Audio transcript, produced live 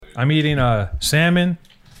I'm eating salmon,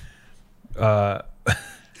 some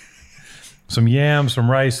yams, some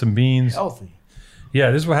rice, some beans. Healthy.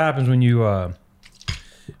 Yeah, this is what happens when you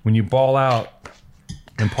ball out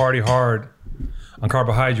and party hard on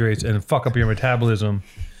carbohydrates and fuck up your metabolism,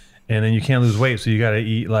 and then you can't lose weight, so you got to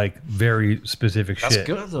eat like very specific shit. That's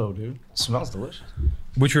good though, dude. It smells delicious.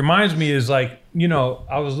 Which reminds me is like, you know,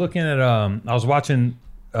 I was looking at I was watching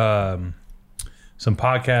some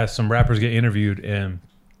podcasts, some rappers get interviewed, and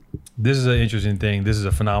this is an interesting thing. This is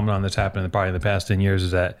a phenomenon that's happened probably in the past 10 years,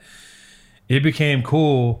 is that it became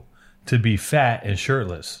cool to be fat and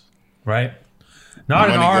shirtless, right? Not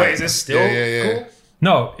in our... Wait, is this still cool?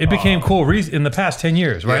 No, it became cool in the past 10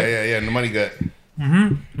 years, right? Yeah. And the money gut.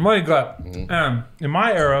 Money gut. In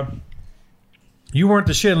my era, you weren't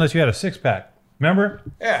the shit unless you had a six-pack. Remember?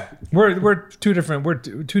 Yeah. We're two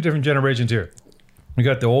different generations here. We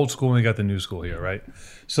got the old school and we got the new school here, right?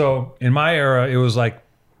 So in my era, it was like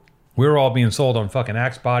we were all being sold on fucking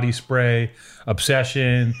Axe body spray,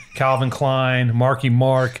 Obsession, Calvin Klein, Marky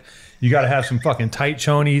Mark. You got to have some fucking tight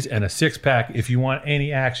chonies and a six-pack if you want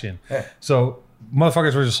any action. Yeah. So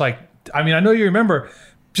motherfuckers were just like, I mean, I know you remember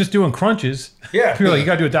just doing crunches. Yeah. People were like, you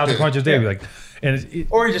got to do 1,000 crunches a day. Like, and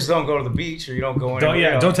or you just don't go to the beach, or you don't go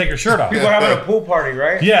anywhere. Don't take your shirt off. People are having a pool party,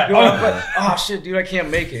 right? Yeah. Oh shit, dude, I can't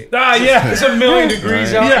make it. Yeah. It's 1,000,000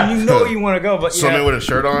 degrees out, and you know you want to go, but Somebody with a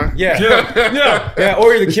shirt on. Yeah.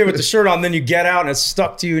 Or you're the kid with the shirt on, then you get out and it's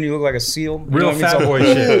stuck to you, and you look like a seal. Real fat boy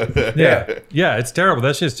shit. Yeah, it's terrible.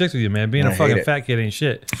 That shit sticks with you, man. Being a fucking fat kid ain't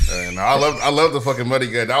shit. And I love the fucking money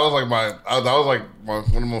gut. That was like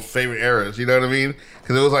one of my favorite eras. You know what I mean?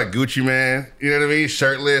 Because it was like Gucci Man. You know what I mean?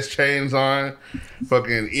 Shirtless, chains on,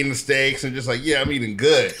 fucking eating steaks, and just like, yeah, I'm eating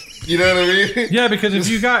good. You know what I mean? Yeah, because if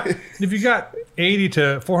you got $80,000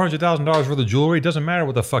 to $400,000 worth of jewelry, it doesn't matter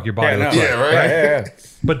what the fuck your body looks like. Yeah, right. Yeah.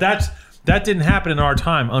 But that didn't happen in our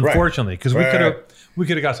time, unfortunately, because we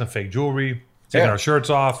could have got some fake jewelry, taken our shirts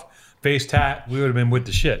off, face tat. We would have been with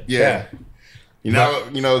the shit. Yeah. You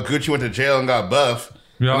know, Gucci went to jail and got buff.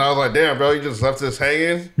 Yeah. And I was like, damn, bro, you just left this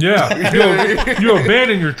hanging? Yeah. You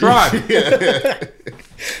abandoned your tribe.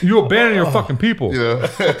 You abandoned your fucking people. Yeah.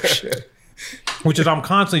 Which is, I'm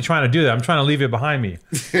constantly trying to do that. I'm trying to leave it behind me.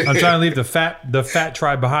 I'm trying to leave the fat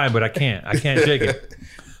tribe behind, but I can't. I can't shake it.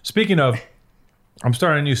 Speaking of, I'm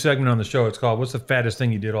starting a new segment on the show. It's called, What's the Fattest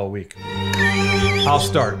Thing You Did All Week? I'll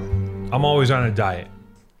start. I'm always on a diet.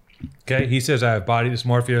 Okay? He says I have body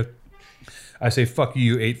dysmorphia. I say, fuck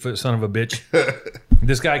you 8-foot son of a bitch.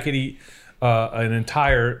 This guy could eat an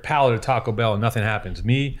entire pallet of Taco Bell and nothing happens.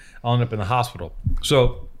 Me, I'll end up in the hospital.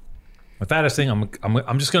 So the fattest thing,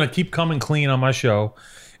 I'm just going to keep coming clean on my show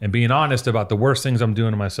and being honest about the worst things I'm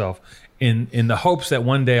doing to myself in the hopes that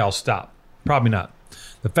one day I'll stop. Probably not.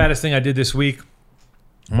 The fattest thing I did this week,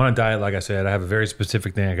 I'm on a diet, like I said. I have a very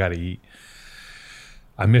specific thing I got to eat.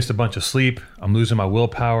 I missed a bunch of sleep. I'm losing my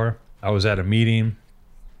willpower. I was at a meeting.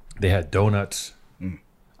 They had donuts.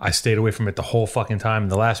 I stayed away from it the whole fucking time. In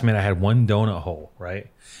the last minute, I had one donut hole, right?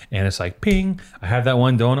 And it's like, ping. I have that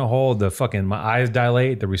one donut hole. My eyes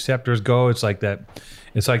dilate. The receptors go. It's like that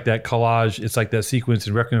collage. It's like that sequence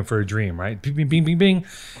in Requiem for a Dream, right? Bing, bing, bing, bing, bing.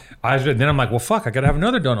 Then I'm like, well, fuck. I got to have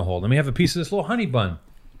another donut hole. Let me have a piece of this little honey bun.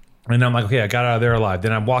 And I'm like, okay, I got out of there alive.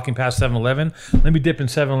 Then I'm walking past 7-Eleven. Let me dip in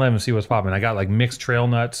 7-Eleven and see what's popping. I got like mixed trail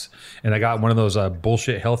nuts, and I got one of those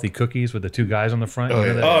bullshit healthy cookies with the two guys on the front.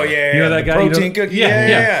 You know that guy? Protein cookie.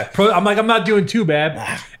 Yeah. I'm like, I'm not doing too bad.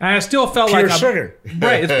 And I still felt Pure like sugar.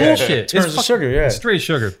 Right, it's bullshit. Turns to sugar, yeah. It's straight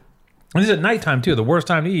sugar. And this is at nighttime too, the worst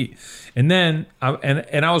time to eat. And then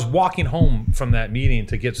I was walking home from that meeting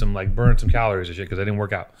to get some, like, burn some calories and shit because I didn't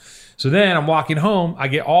work out. So then I'm walking home. I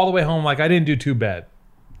get all the way home like I didn't do too bad.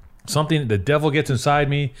 Something, the devil gets inside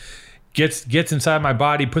me, gets inside my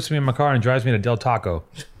body, puts me in my car, and drives me to Del Taco,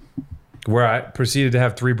 where I proceeded to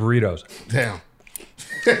have 3 burritos. Damn.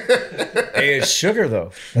 Hey, it's sugar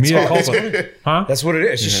though. Mea culpa. Huh? That's what it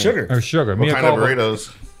is. It's just sugar. Or sugar. What Mea kind of culpa.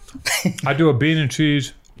 burritos? I do a bean and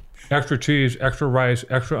cheese, extra rice,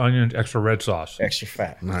 extra onions, extra red sauce. Extra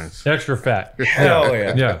fat. Nice. Extra fat. Hell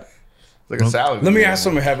yeah. Yeah. Like a salad. Let me ask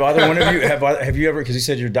something. Have either one of you have you ever, because you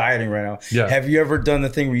said you're dieting right now. Yeah. Have you ever done the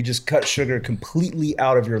thing where you just cut sugar completely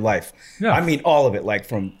out of your life? Yeah. I mean, all of it, like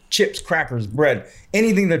from chips, crackers, bread,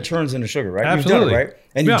 anything that turns into sugar, right? Absolutely. You've done it, right?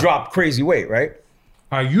 And you drop crazy weight, right?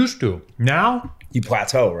 I used to. Now, You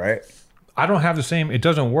plateau, right? I don't have the same, it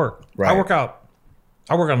doesn't work. Right. I work out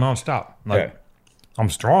nonstop. Like, I'm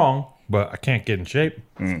strong, but I can't get in shape.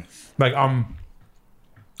 Like, I'm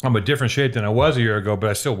a different shape than I was a year ago, but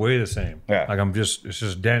I still weigh the same. Yeah. Like, it's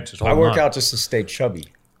just dense. It's I work out just to stay chubby.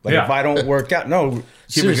 Like Yeah. if I don't work out, no, Keep it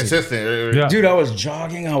seriously. consistent. Yeah. Dude, I was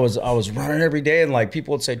jogging, I was running every day, and like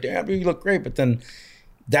people would say, "Damn, dude, you look great," but then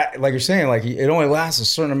that, like you're saying, like it only lasts a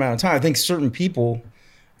certain amount of time. I think certain people,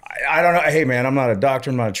 I don't know. Hey, man, I'm not a doctor,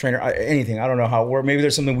 I'm not a trainer, anything. I don't know how it works. Maybe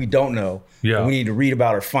there's something we don't know. Yeah. that we need to read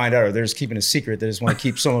about or find out, or they're just keeping a secret. They just want to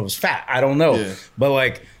keep some of us fat. I don't know, Yeah. but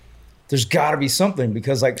like, there's got to be something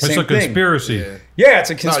because like It's same a conspiracy. Yeah. Yeah, it's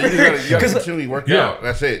a No, you conspiracy. gotta 'Cause- continually work Yeah. out.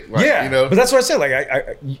 That's it. Like, yeah, you know. but that's what I said. Like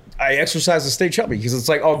I exercise to stay chubby because it's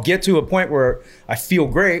like I'll get to a point where I feel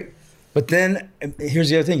great, but then here's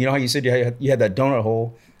the other thing. You know how you said you had that donut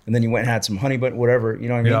hole, and then you went and had some honey bun, whatever. You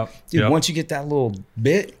know what I mean, Yeah. dude? Yeah. Once you get that little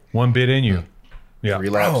bit, One bit in you. Yeah.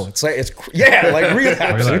 Relapse. oh, it's like like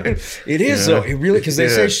relapse. Relapse. Dude. It is Yeah. though. It really because they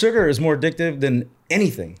Yeah. say sugar is more addictive than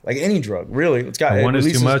anything, like any drug. Really, it's got One it is too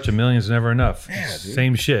releases- much, a million's never enough. dude.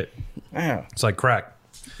 Same shit. Yeah. It's like crack.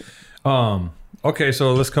 Okay,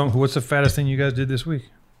 so let's come. What's the fattest thing you guys did this week?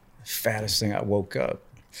 Fattest thing I woke up.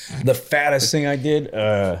 The fattest thing I did.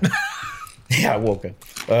 Yeah, I woke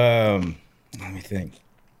up. Let me think.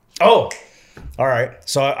 Oh, all right.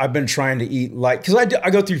 So I've been trying to eat like because I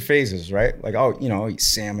go through phases, right? Like I'll eat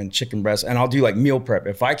salmon, chicken breast, and I'll do like meal prep.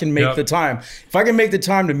 If I can make Yep. the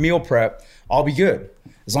time, to meal prep, I'll be good.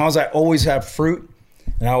 As long as I always have fruit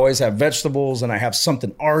and I always have vegetables and I have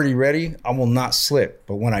something already ready, I will not slip.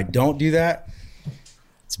 But when I don't do that,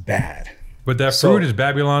 it's bad. But that So- fruit is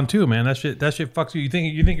Babylon too, man. That shit fucks you. You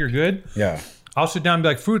think you're good? Yeah. I'll sit down and be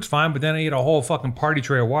like, fruit's fine, but then I eat a whole fucking party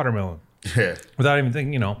tray of watermelon Yeah. without even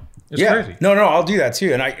thinking. It's Yeah. crazy. No, I'll do that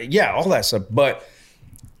too. And all that stuff. But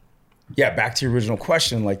yeah, back to your original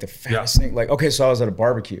question, like the fattest thing. Like, okay, so I was at a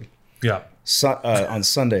barbecue Yeah. on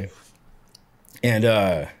Sunday. And,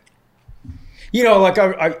 like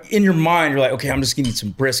I in your mind, you're like, okay, I'm just gonna eat some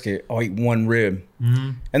brisket. I'll eat one rib.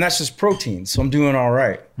 Mm-hmm. And that's just protein. So I'm doing all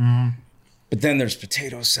right. But then there's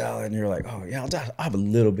potato salad, and you're like, oh, yeah, I'll have a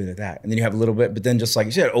little bit of that. And then you have a little bit, but then just like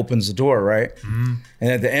you said, it opens the door, right?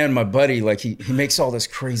 And at the end, my buddy, like, he makes all this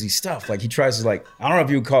crazy stuff. Like, he tries to, like, I don't know if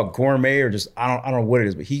you would call it gourmet or just, I don't know what it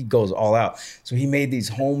is, but he goes all out. So he made these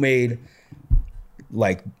homemade,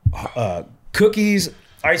 like, cookies,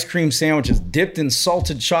 ice cream sandwiches dipped in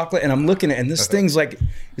salted chocolate. And I'm looking at it, and this thing's like,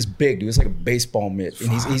 it's big, dude. It's like a baseball mitt. And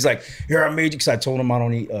he's like, here, I made you, because I told him I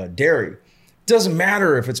don't eat dairy. Doesn't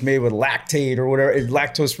matter if it's made with lactate or whatever, it's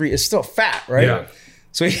lactose free, it's still fat, right? Yeah.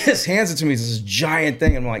 So he just hands it to me, it's this giant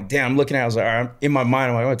thing. And I'm like, damn, I'm looking at it, I was like, all right, in my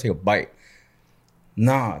mind, I'm like, I want to take a bite.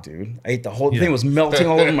 Nah, dude. I ate the whole thing, was melting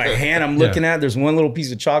all over my hand. I'm looking at it, there's one little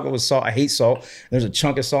piece of chocolate with salt. I hate salt. There's a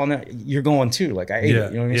chunk of salt in there. You're going too. Like I ate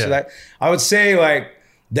it. You know what I mean? So that I would say like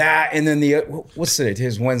that, and then what's today?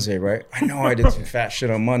 Today's Wednesday, right? I know I did some fat shit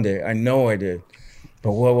on Monday. I know I did.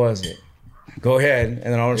 But what was it? Go ahead, and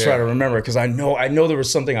then I'll try to remember because I know there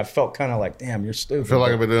was something I felt kind of like, damn, you're stupid. I feel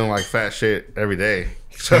like I've been doing like fat shit every day.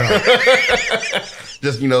 So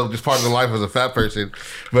just just part of the life as a fat person.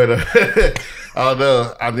 But I don't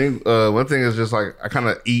know. I think one thing is just like I kind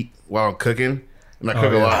of eat while I'm cooking, and I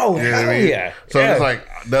cook a lot. Oh, you know what hell I mean? yeah. So Yeah. it's like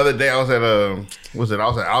the other day I was at I was at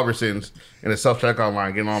Albertsons in the self checkout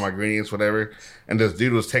line getting all my ingredients, whatever, and this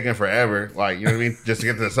dude was taking forever, like you know what I mean, just to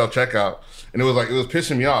get to the self checkout, and it was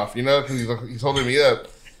pissing me off, because he's holding me up.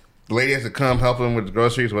 The lady has to come help him with the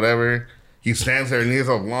groceries, whatever. He stands there and he has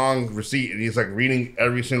a long receipt and he's like reading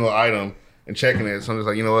every single item and checking it. So I'm just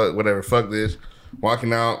like, you know what, whatever, fuck this.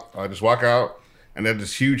 Walking out, I just walk out, and then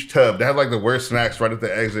this huge tub. They had like the worst snacks right at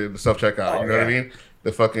the exit of the self checkout. You know what I mean?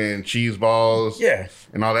 The fucking cheese balls,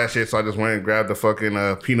 and all that shit. So I just went and grabbed the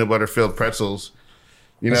fucking peanut butter filled pretzels.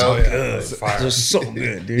 You know, Good. They're so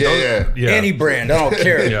good, dude. Yeah. Any brand, I don't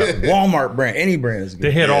care. Yeah. Walmart brand, any brand is good.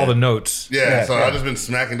 They hit all the notes. Yeah, so I've just been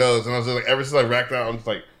smacking those, and I was just like, ever since I racked out, I'm just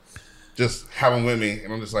like, just have them with me,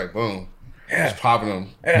 and I'm just like, boom, just popping them,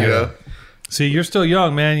 you know? See, you're still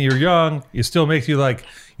young, man. You're young. It still makes you like,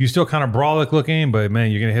 you still kind of brolic looking, but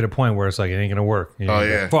man, you're going to hit a point where it's like, it ain't going to work. You're gonna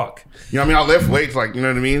go, fuck. You know what I mean? I lift weights, like, you know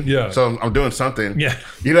what I mean? Yeah. So I'm doing something. Yeah.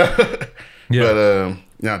 You know? Yeah. But,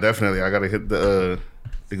 yeah, definitely. I got to hit the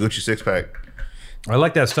Gucci six pack. I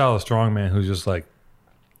like that style of strongman who's just like,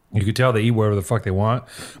 you could tell they eat whatever the fuck they want,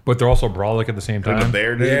 but they're also brolic at the same Like the time.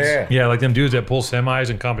 bear dudes. Yeah. Yeah, like them dudes that pull semis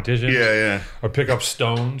in competitions. Yeah. Or pick up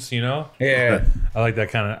stones, Yeah. I like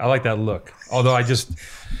that I like that look. Although I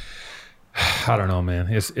don't know, man.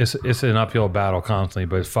 It's an uphill battle constantly,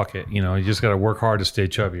 but fuck it. You just got to work hard to stay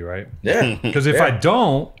chubby, right? Yeah. Because if I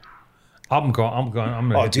don't, I'm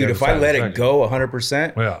going. Oh, dude, if I let it go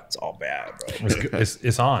 100%, Yeah. it's all bad, bro.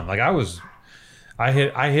 it's on. Like I was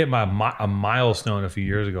I hit a milestone a few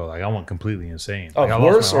years ago. Like I went completely insane. Oh, Like, I lost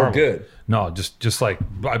worse my or hormone. good? No, just like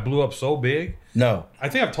I blew up so big. No. I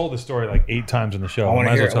think I've told this story like 8 times in the show. I wanna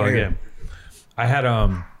Might as hear well it, tell I it wanna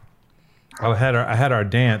again. I had our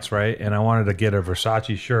dance, right, and I wanted to get a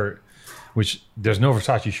Versace shirt, which there's no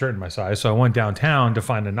Versace shirt in my size. So I went downtown to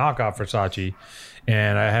find a knockoff Versace,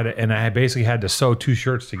 and I basically had to sew 2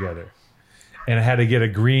 shirts together. And I had to get I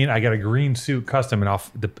got a green suit custom, and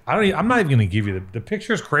I'm not even gonna give you the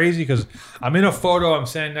picture's crazy because I'm in a photo. I'm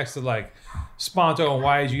standing next to like Sponto and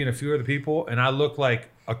YG and a few other people, and I look like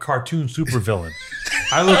a cartoon supervillain.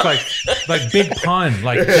 I look like Big Pun,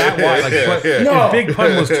 like that wide, like but No. and Big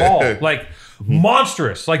Pun was tall, like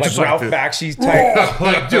monstrous, like just Ralph like, Bakshi type.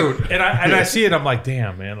 like dude. And I see it, I'm like,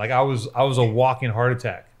 damn man, like I was a walking heart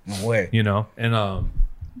attack, No way. you know. And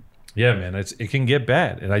yeah, man, it can get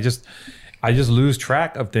bad, and I just lose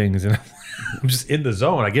track of things, and I'm just in the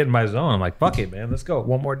zone. I get in my zone. I'm like, fuck it, man. Let's go.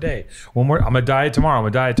 One more day. I'm gonna diet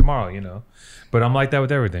tomorrow. You know. But I'm like that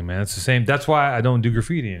with everything, man. It's the same. That's why I don't do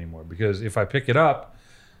graffiti anymore. Because if I pick it up,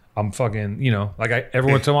 I'm fucking, you know, like every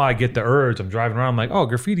once in a while I get the urge. I'm driving around. I'm like, oh,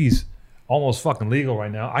 graffiti's almost fucking legal right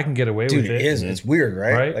now. I can get away Dude, with it is. It's weird,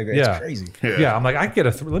 right? Right? Like, Yeah. it's crazy. Yeah. I'm like, I can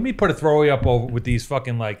get let me put a throwaway up over with these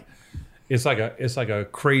fucking like. It's like a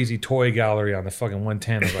crazy toy gallery on the fucking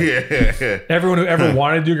 110. Of like, everyone who ever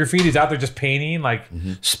wanted to do graffiti is out there just painting like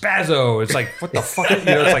Spazzo. It's like, what the fuck? You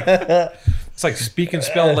know, it's like speak and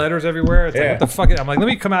spell letters everywhere. It's like, what the fuck? I'm like, let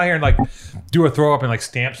me come out here and like do a throw up and like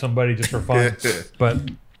stamp somebody just for fun. But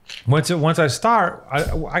once I start,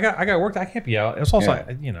 I got work. I can't be out. It's also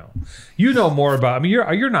you know more about. I mean,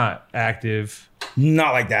 you're not active.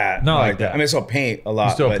 Not like that. Not like that. I mean, I still paint a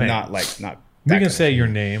lot, still but paint. not. We that can kind of say shit. your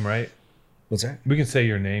name, right? What's that? We can say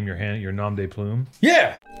your name, your nom de plume.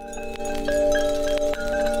 Yeah.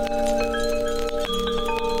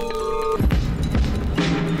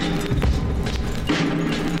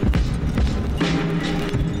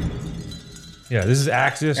 Yeah, this is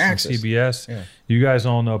Axis from Axis. CBS. Yeah. You guys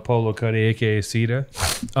all know Polo Cuddy, aka Sita.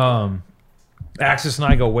 Axis and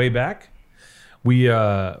I go way back.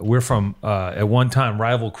 We're from at one time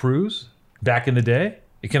rival crews back in the day.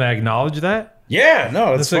 Can I acknowledge that? Yeah.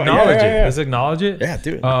 No. Let's It's fine. acknowledge it. Yeah. Let's acknowledge it. Yeah,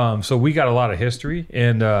 dude. So we got a lot of history,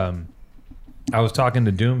 and I was talking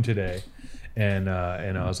to Doom today, and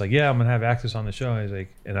I was like, yeah, I'm gonna have Axis on the show. And he's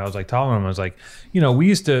like, and I was like telling him, I was like, you know, we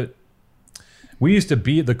used to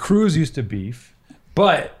be the crews used to beef,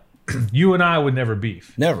 but you and I would never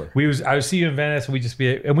beef. Never. I would see you in Venice, and we just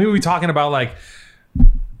be, and we would be talking about like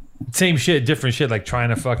same shit, different shit, like trying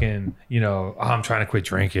to fucking, you know, oh, I'm trying to quit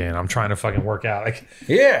drinking, I'm trying to fucking work out, like,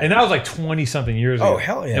 Yeah. and that was like 20 something years ago. Oh,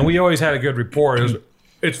 hell yeah. And we always had a good rapport.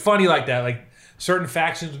 It's funny like that, like certain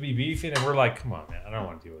factions would be beefing, and we're like, come on, man, I don't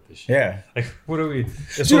want to deal with this shit. Yeah. Like, what do we?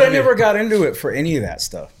 Dude, I never got into it for any of that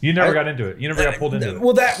stuff. You never I- got into it. You never got pulled into it.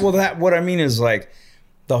 Well, that. What I mean is like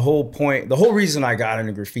the whole point. The whole reason I got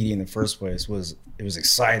into graffiti in the first place was it was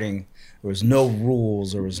exciting. There was no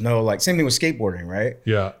rules. There was no like same thing with skateboarding, right?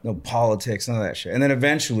 Yeah. No politics, none of that shit. And then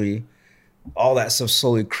eventually, all that stuff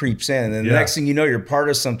slowly creeps in, and then the Yeah. next thing you know, you're part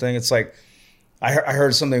of something. It's like I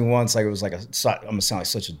heard something once, like it was like I'm gonna sound like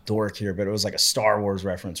such a dork here, but it was like a Star Wars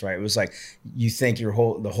reference, right? It was like you think the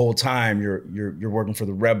whole time you're working for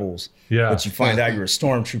the rebels, Yeah. but you find out you're a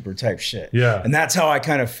stormtrooper type shit. Yeah. And that's how I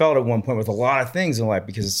kind of felt at one point with a lot of things in life,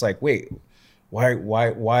 because it's like, wait, why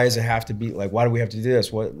does it have to be like, why do we have to do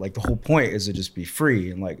this? What, like the whole point is to just be free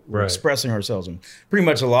and like we're Right. expressing ourselves. And pretty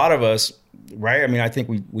much a lot of us, right? I mean, I think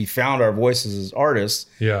we found our voices as artists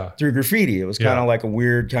Yeah. through graffiti. It was kind Yeah. of like a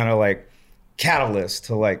weird kind of like catalyst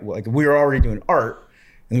to like we were already doing art,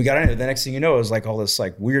 and we got into it. The next thing you know, it was like all this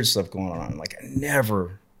like weird stuff going on. Like I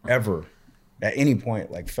never ever at any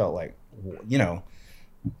point like felt like, you know,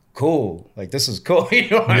 cool, like this is cool. You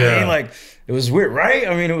know what I Yeah. mean? Like it was weird, right?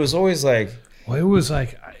 I mean, it was always like, Well, it was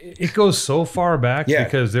like it goes so far back Yeah.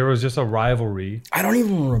 because there was just a rivalry. I don't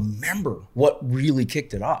even remember what really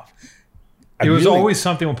kicked it off. It was always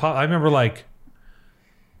something with pop. I remember like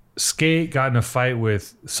Skate got in a fight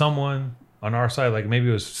with someone on our side, like maybe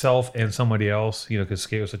it was Self and somebody else, you know, because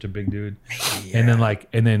Skate was such a big dude. And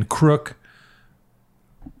then Crook.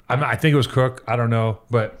 I think it was Crook. I don't know,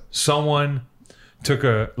 but someone took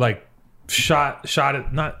a like shot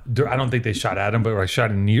at not. I don't think they shot at him, but like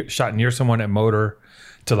shot near someone at Motor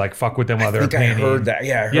to like fuck with them while they were I think I painting. heard that.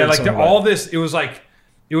 Yeah, I heard Yeah, like something about all it. this. It was like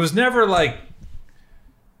it was never like.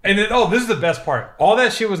 And then, this is the best part. All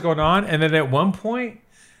that shit was going on, and then at one point,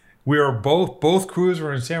 we were both crews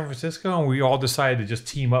were in San Francisco, and we all decided to just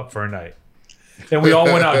team up for a night. and we all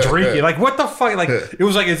went out drinking. Like, what the fuck? Like, it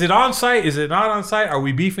was like, is it on site? Is it not on site? Are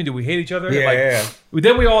we beefing? Do we hate each other? Yeah, like, yeah.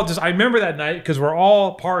 Then we all just, I remember that night because we're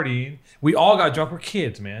all partying. We all got drunk. We're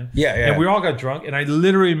kids, man. Yeah, yeah. And we all got drunk. And I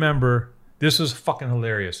literally remember, this was fucking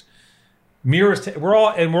hilarious. Mirrors, we're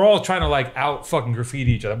all trying to like out fucking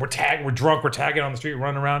graffiti each other. We're drunk, we're tagging on the street,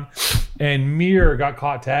 running around. And Mir got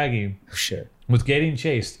caught tagging. Oh, shit. Was getting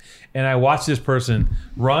chased. And I watched this person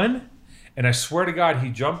run. And I swear to God, he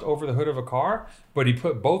jumped over the hood of a car, but he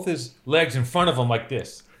put both his legs in front of him like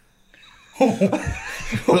this.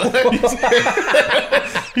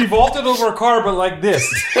 He vaulted over a car, but like this,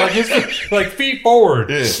 like his like feet forward.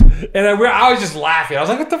 Yeah. And I was just laughing. I was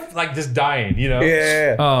like, "What the?" Like just dying, you know?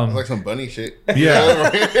 Yeah. It's like some bunny shit. Yeah,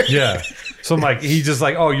 yeah. So I'm like, he's just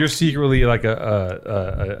like, "Oh, you're secretly like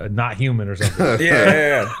a not human or something."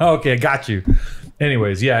 Yeah. Okay, I got you.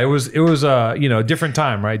 Anyways, yeah, it was a different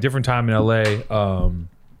time, right? Different time in LA.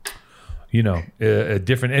 A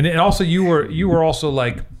different, and also you were also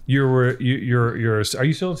like you're are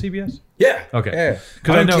you still in CBS? Yeah. Okay. Yeah.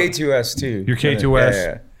 'Cause I I'm know- K2S too. You're K2S.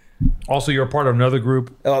 Yeah. Also, you're a part of another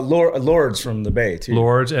group, Lords from the Bay too.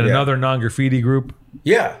 Lords, and Yeah. another non-graffiti group.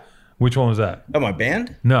 Yeah. Which one was that? Oh, my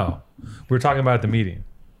band? No, we were talking about at the meeting.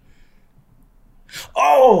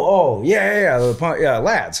 Oh, yeah.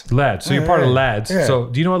 Lads. Lads. So you're part of Lads. Yeah. So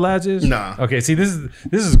do you know what Lads is? Nah. Okay. See, this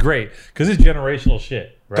is great because it's generational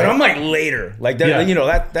shit, right? But I'm like later, like that.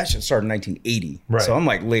 Yeah. That should start in 1980. Right. So I'm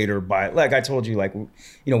like later by, like I told you, like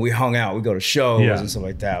we hung out, we go to shows Yeah. and stuff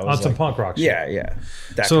like that. It on was some like, punk rock shit. Yeah.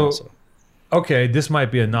 That So- kind of stuff. Okay, this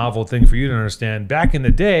might be a novel thing for you to understand. Back in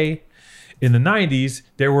the day, in the 90s,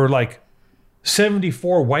 there were like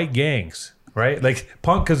 74 white gangs, right? Like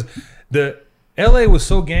punk, because the LA was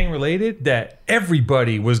so gang related that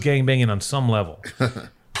everybody was gang banging on some level.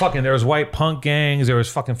 Fucking, there was white punk gangs, there was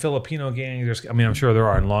fucking Filipino gangs. I'm sure there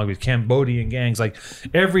are in Long Beach, Cambodian gangs. Like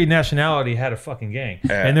every nationality had a fucking gang,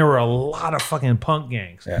 and there were a lot of fucking punk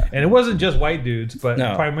gangs. Yeah. And it wasn't just white dudes, but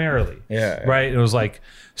No. primarily, Yeah. right? It was like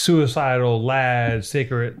Suicidal, Lads,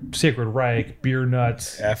 Sacred Reich, Beer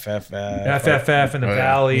Nuts, FFF in the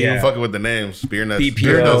Valley. Yeah. Fucking with the names. Beer nuts. BPO.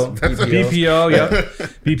 Beer nuts. That's a- BPO, yep.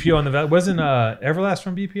 BPO in the Valley. Wasn't Everlast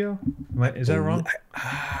from BPO? Is that wrong?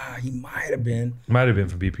 He might have been. Might have been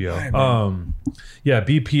from BPO. Might have Yeah,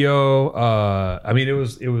 BPO.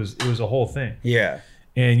 It was a whole thing. Yeah.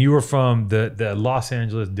 And you were from the Los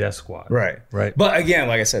Angeles Death Squad. Right. Right. But again,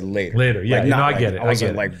 like I said, later. Later, yeah. Like, No, I like, get it. I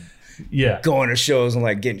wasn't get it. like Yeah. going to shows and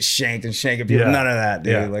like getting shanked and shanking people. Yeah. None of that,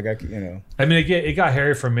 dude. Yeah. Like I mean, it got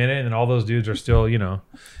hairy for a minute, and all those dudes are still,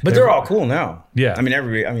 But they're all cool now. Yeah. I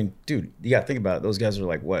mean, dude, you got to think about it. Those guys are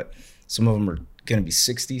like what? Some of them are gonna be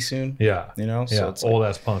 60 soon. Yeah. So Yeah. it's like, Old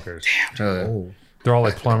ass punkers. oh. They're all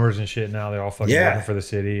like plumbers and shit now. They're all fucking Yeah. working for the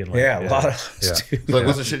city and like Yeah, a lot of yeah. dude. Like,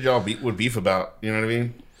 what's the shit y'all would beef about? You know what I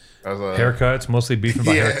mean? As a, Haircuts, mostly beefing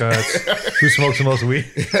about Yeah. haircuts. Who smokes the most weed?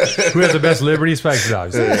 Who has the best Liberty Spikes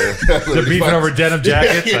jobs? They're beefing over denim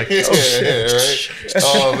jackets. Like, oh shit! Right?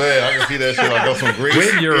 Oh man, I can see that shit. Like go some grease.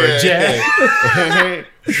 when you're a jet, jet.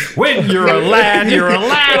 when you're a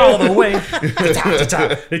lad all the way.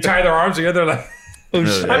 Ta-ta-ta. They tie their arms together like. Oh,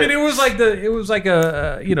 shit. I mean, it was like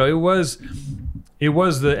it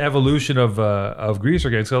was the evolution of greaser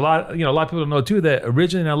gangs. So a lot of people don't know too that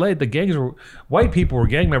originally in LA, the gangs were white people were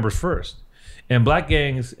gang members first, and black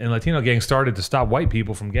gangs and Latino gangs started to stop white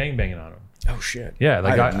people from gang banging on them. Oh shit. Yeah,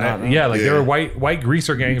 like I did not know. there Yeah. were white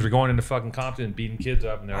greaser gangs were going into fucking Compton and beating kids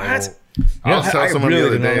up, and they're like, What? I was telling I someone really the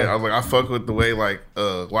other didn't know day. that. I was like, I fuck with the way like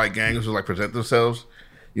white gangs would like present themselves.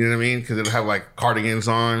 You know what I mean? Because they'd have like cardigans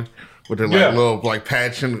on with their like Yeah. little like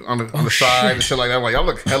patch on the side and shit like that. I'm like, y'all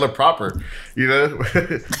look hella proper. You know,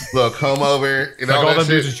 little comb over. You know, like all that them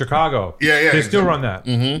dudes shit. in Chicago. Yeah. They still run that.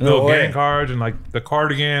 No Little way. gang cards and like the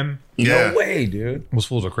cardigan. Yeah. No way, dude. Those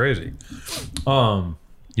fools are crazy.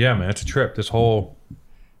 Yeah, man, it's a trip. This whole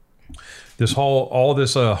all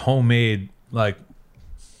this homemade like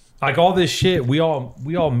all this shit. We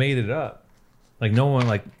all made it up. Like no one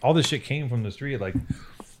like all this shit came from the street. Like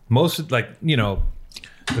most like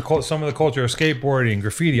some of the culture of skateboarding,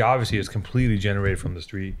 graffiti obviously is completely generated from the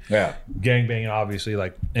street. Yeah. Gangbanging obviously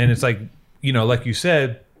and it's like like you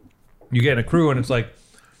said, you get in a crew and it's like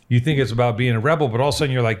you think it's about being a rebel, but all of a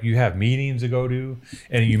sudden you're like you have meetings to go to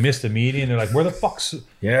and you missed a meeting and they're like where the fuck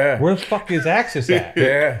is Axis at?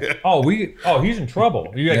 Yeah. He's in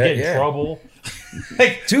trouble. You gotta get in trouble.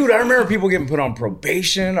 Like, Dude, I remember people getting put on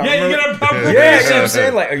probation. I yeah, you remember- get on Yeah, you know what I'm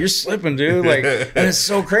saying? Like, you're slipping, dude. Like, and it's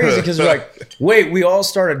so crazy because you're like, wait, we all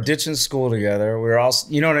started ditching school together. We were all,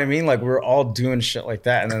 you know what I mean? Like, we were all doing shit like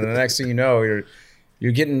that. And then the next thing you know,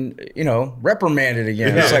 you're getting, reprimanded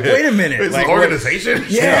again. It's like, wait a minute. It's like an organization.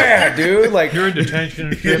 Yeah, dude. Like You're in detention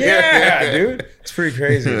and shit. yeah, dude. It's pretty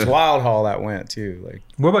crazy. It's wild how that went too. Like,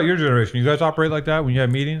 What about your generation? You guys operate like that when you have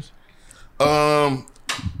meetings?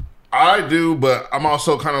 I do, but I'm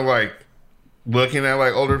also kind of like looking at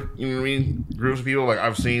like older, you know what I mean, groups of people. Like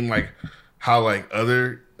I've seen like how like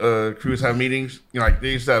other crews have meetings. Like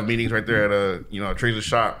they used to have meetings right there at a Tracer's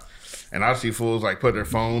shop, and I see fools like put their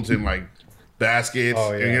phones in like baskets,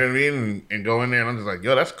 Oh, yeah. and, you know what I mean, and go in there, and I'm just like,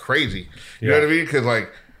 yo, that's crazy. You know Yeah. what I mean? Because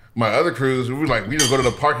like my other crews, we just go to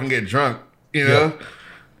the park and get drunk, you know. Yeah.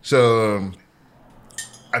 So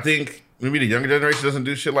I think maybe the younger generation doesn't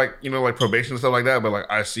do shit like like probation and stuff like that. But like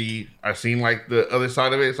I've seen like the other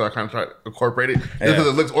side of it, so I kind of try to incorporate it just because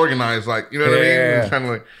it looks organized. Like what I mean? Yeah. It's kind of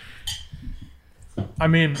like I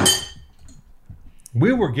mean,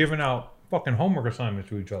 we were giving out fucking homework assignments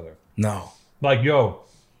to each other. no. Like, yo,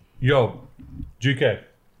 GK,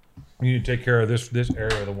 you need to take care of this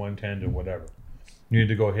area of the 110 or whatever. You need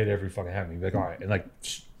to go hit every fucking habit. You'd be like, all right. And like,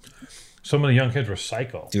 some of the young kids were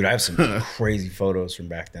psycho. Dude, I have some crazy photos from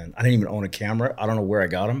back then. I didn't even own a camera. I don't know where I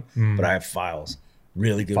got them, but I have files.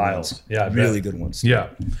 Really good Files. ones. Yeah, I really bet. good ones. Yeah.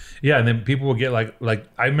 Yeah. And then people would get like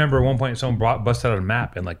I remember at one point someone busted out a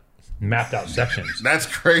map and like mapped out sections. that's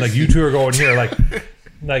crazy. Like, you two are going here. Like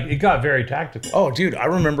it got very tactical. Oh, dude, I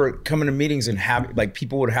remember coming to meetings and like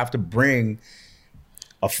people would have to bring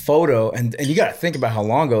a photo, and you got to think about how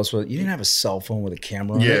long ago this was. You didn't have a cell phone with a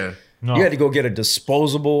camera on it. Yeah. No. You had to go get a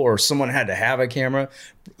disposable, or someone had to have a camera.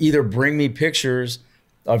 Either bring me pictures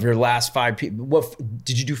of your last 5 pieces. What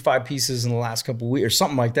did you do 5 pieces in the last couple of weeks or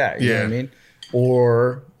something like that? You know what I Yeah. mean?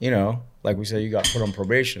 Or, like we said, you got put on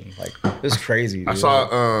probation. Like, this is crazy. Dude. I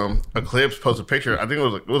saw Eclipse post a picture. I think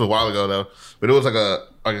it was a while ago though, but it was like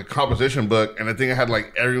a composition book, and I think it had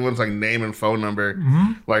like everyone's like name and phone number,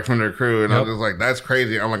 like from their crew, and I was just like, that's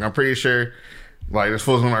crazy. I'm pretty sure. Like there's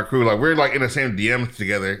fools in our crew, like we're like in the same DMs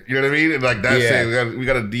together. You know what I mean? And like that's Yeah. it. We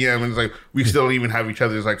got a DM, and it's like we still don't even have each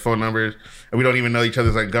other's like phone numbers, and we don't even know each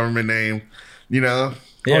other's like government name. You know?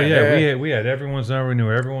 We had everyone's number. We knew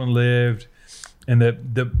where everyone lived. And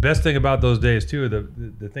the best thing about those days too,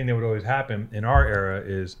 the thing that would always happen in our era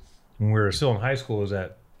is when we were still in high school, is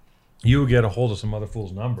that you would get a hold of some other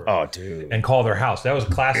fool's number. Oh, dude. And call their house. That was a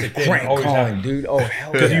classic thing. Crank Always calling, happened. dude. Oh,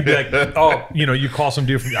 hell Because yeah. you'd be like, oh, you call some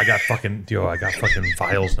dude from, I got fucking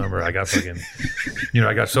Vile's number. I got fucking,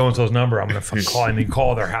 I got so-and-so's number. I'm going to fucking call, and you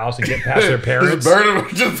call their house and get past their parents. Just burn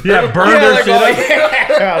them. Just Yeah, burn Yeah, their like, shit up.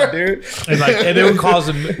 yeah, dude. And it would cause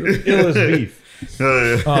them illest beef.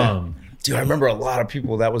 Dude, I remember a lot of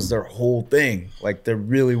people, that was their whole thing. Like, there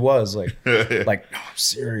really was. Like, no, I'm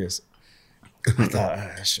serious. I thought,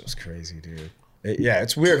 that shit was crazy, dude.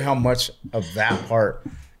 It's weird how much of that part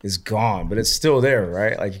is gone, but it's still there,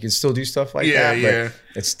 right? Like, you can still do stuff like that, but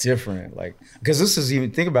it's different. Like, because this is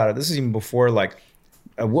even, think about it, this is even before, like,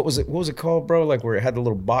 what was it called, bro? Like, where it had the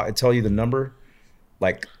little bot, it tell you the number,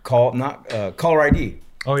 like, caller ID.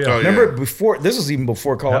 Oh, yeah. Remember before, this was even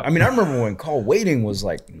before call. Yeah. I mean, I remember when call waiting was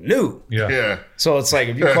like new. Yeah. Yeah. So it's like,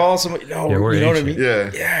 if you call somebody, Yeah, we're you know what I ancient. mean?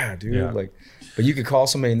 Yeah. Yeah, dude. Yeah. Like, but you could call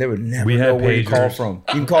somebody and they would never We had know where you call pagers. from.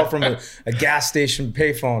 You can call from a gas station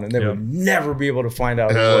payphone and they Yep. would never be able to find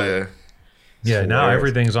out. who it Hell was. yeah. Yeah, now hilarious.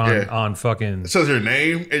 everything's Yeah. on fucking. It says your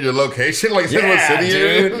name and your location, like it says what Yeah, city you're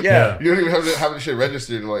in. dude. Yeah. You don't even have the shit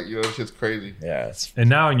registered. Like that shit's crazy. Yeah. It's, And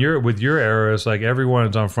now with your era, it's like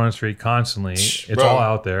everyone's on Front Street constantly. It's Bro. all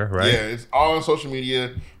out there, right? Yeah, it's all on social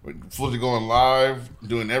media. Fools are going live,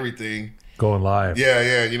 doing everything. Going live. Yeah,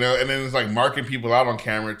 and then it's like marking people out on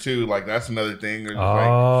camera too. Like that's another thing. Or just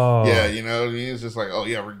Oh. like, yeah, you know what I mean? It's just like, oh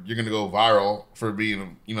yeah, you're gonna go viral for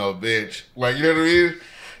being a bitch. Like you know what I mean?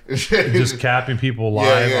 Just capping people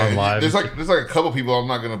live on live. There's like a couple people I'm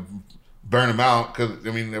not gonna burn them out because I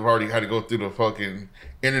mean they've already had to go through the fucking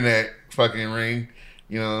internet fucking ring,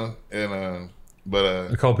 and but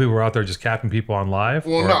a couple people were out there just capping people on live.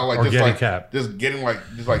 well or, no like or just getting like capped. just getting like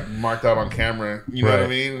marked out on camera. You know what I Right.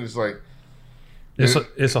 mean? It's like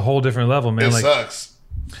It's a whole different level, man. it Like sucks.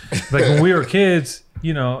 like when we were kids,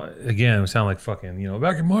 again, we sound like fucking,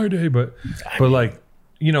 back in my day, but like,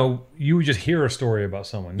 you would just hear a story about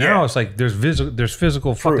someone. Now Yeah. it's like there's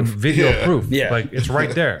physical fucking video Yeah. proof. Yeah. Like it's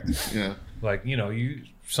right there. Yeah. Like,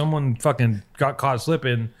 someone fucking got caught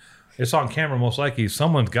slipping. It's on camera, most likely.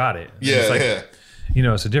 Someone's got it. Yeah, It's like,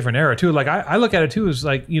 yeah. it's a different era too. Like I look at it too as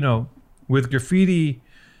like, with graffiti,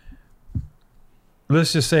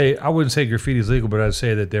 let's just say, I wouldn't say graffiti is legal, but I'd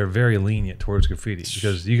say that they're very lenient towards graffiti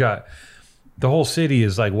because you got the whole city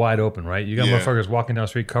is like wide open, right? You got Yeah. motherfuckers walking down the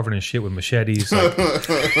street covered in shit with machetes. Like,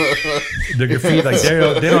 the graffiti, like they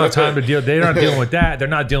don't have time to deal. They're not dealing with that. They're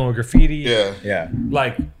not dealing with graffiti. Yeah. Yeah.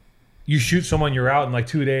 Like you shoot someone, you're out in like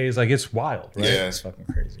 2 days. Like it's wild, right? Yeah. It's fucking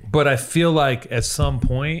crazy. But I feel like at some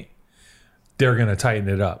point they're gonna tighten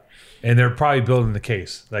it up. And they're probably building the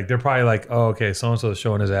case. Like they're probably like, oh, okay, so and so is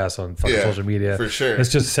showing his ass on fucking Yeah, social media. for sure. Let's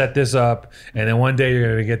just set this up, and then one day you're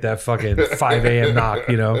gonna get that fucking 5 a.m. knock.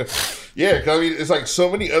 You know? Yeah, 'cause I mean, it's like so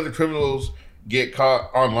many other criminals get caught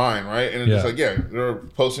online, right? And it's just like, they're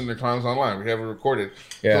posting their crimes online. We have it recorded.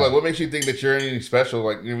 Yeah. So like, what makes you think that you're any special?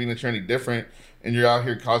 Like, you know what I mean? That you're any different, and you're out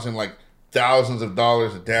here causing like thousands of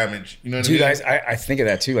dollars of damage. You know what Dude, I mean? I think of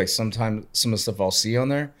that too. Like sometimes some of the stuff I'll see on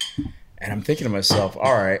there, and I'm thinking to myself,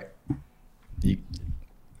 all right,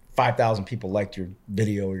 5,000 people liked your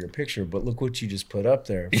video or your picture, but look what you just put up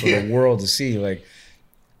there for the world to see. Like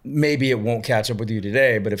maybe it won't catch up with you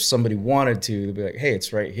today, but if somebody wanted to, they'd be like, hey,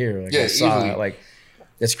 it's right here. Like I saw easily. it. Like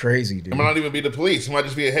that's crazy, dude. It might not even be the police. It might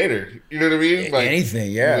just be a hater. You know what I mean? Like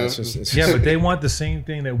Anything, yeah. you know? It's just Yeah, but they want the same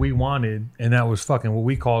thing that we wanted, and that was fucking what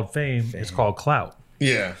we called fame. It's called clout.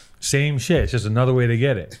 Yeah. Same shit. It's just another way to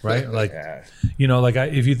get it, right? Like, yeah. you know, like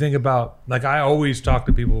if you think about, like I always talk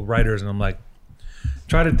to people, writers, and I'm like,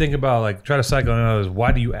 try to think about, like, try to psychoanalyze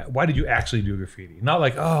why did you actually do graffiti? Not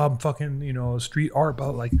like, oh, I'm fucking, you know, street art,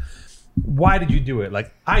 but like, why did you do it?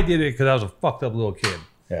 Like, I did it because I was a fucked up little kid.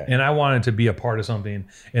 Yeah. And I wanted to be a part of something,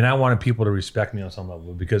 and I wanted people to respect me on some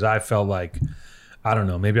level because I felt like, I don't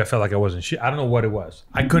know, maybe I felt like I wasn't shit. I don't know what it was.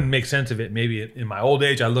 I couldn't make sense of it. Maybe in my old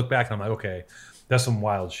age, I look back and I'm like, okay, that's some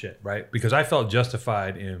wild shit, right? Because I felt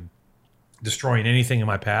justified in destroying anything in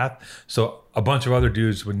my path, so a bunch of other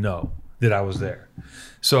dudes would know that I was there.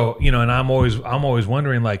 So, you know, and I'm always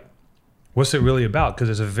wondering, like, what's it really about? Because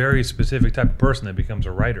it's a very specific type of person that becomes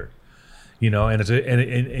a writer, you know, and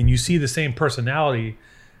and you see the same personality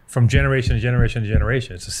from generation to generation to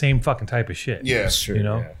generation. It's the same fucking type of shit. Yeah. That's true. You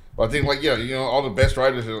know? Yeah. Well, I think like, you know, all the best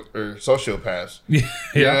writers are sociopaths. Yeah.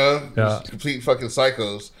 You know? Yeah. Just complete fucking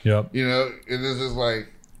psychos. Yep. You know, it is just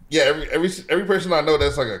like, yeah, every person I know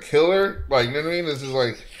that's like a killer, like, you know what I mean? It's just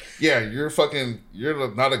like, yeah, you're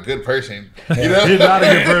not a good person. You know? You're not a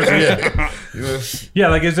good person. Yeah. You know? Yeah.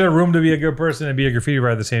 Like, is there room to be a good person and be a graffiti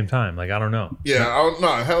writer at the same time? Like, I don't know. Yeah, no,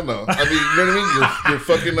 hell no. I mean, you know what I mean? You're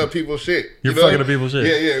fucking up people's shit. You're you know? fucking up people's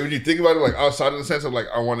shit. Yeah. When you think about it, like outside of the sense of like,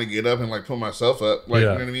 I want to get up and like put myself up. Like,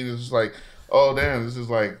 Yeah. you know what I mean? It's just like, oh damn, this is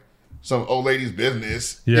like some old lady's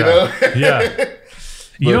business. Yeah. You know? Yeah.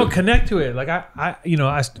 You don't connect to it. Like I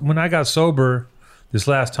when I got sober this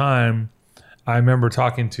last time, I remember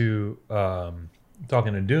talking to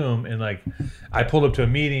Doom, and like I pulled up to a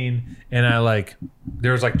meeting, and I like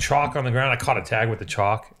there was like chalk on the ground. I caught a tag with the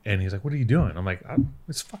chalk, and he's like, "What are you doing?" I'm like,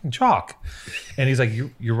 "It's fucking chalk," and he's like,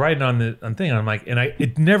 "You're writing on the thing." And I'm like,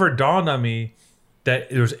 it never dawned on me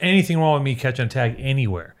that there was anything wrong with me catching a tag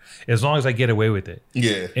anywhere, as long as I get away with it.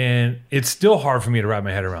 Yeah. And it's still hard for me to wrap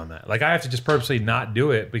my head around that. Like, I have to just purposely not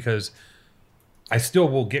do it because I still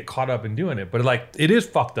will get caught up in doing it. But like, it is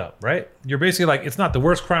fucked up, right? You're basically like, it's not the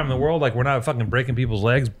worst crime in the world. Like, we're not fucking breaking people's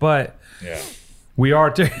legs, but Yeah. we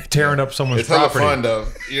are tearing up someone's It's hella property. fun though.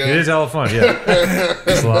 You know? It is hella fun, yeah.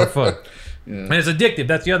 It's a lot of fun. And it's addictive.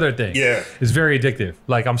 That's the other thing. Yeah. It's very addictive.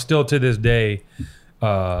 Like, I'm still to this day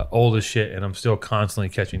old as shit, and I'm still constantly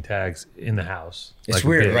catching tags in the house. It's like a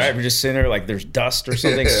weird, bitch. right? We're just sitting there like there's dust or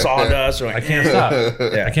something, sawdust, or like I can't stop.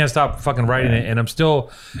 Yeah. I can't stop fucking writing it, and I'm still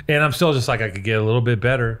just like, I could get a little bit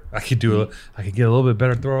better. I could get a little bit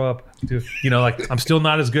better throw up. You know, like, I'm still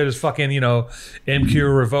not as good as fucking, you know, MQ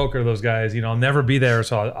or Revoke or those guys. You know, I'll never be there,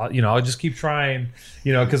 so I'll just keep trying.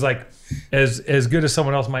 You know, because like as good as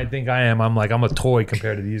someone else might think I am, I'm a toy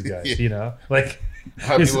compared to these guys. You know, like I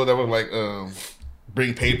have it's- people that would like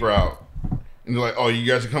bring paper out and they're like, "Oh, you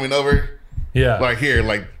guys are coming over? yeah, Like here,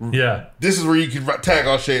 like yeah. this is where you can tag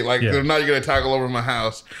all shit. Like Yeah. now you're gonna tag all over my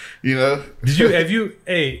house, you know?"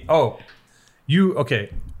 Okay.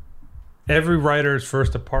 Every writer's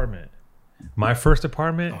first apartment, my first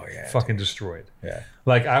apartment, fucking destroyed. Yeah.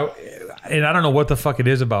 Like I don't know what the fuck it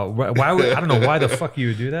is about. Why I don't know why the fuck you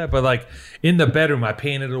would do that, but like in the bedroom, I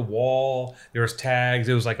painted a wall. There was tags.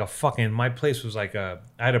 It was like my place was like I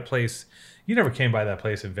had a place. You never came by that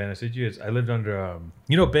place in Venice, did you? I lived under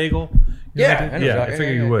Bagel. You know Yeah, that? I know yeah. that. I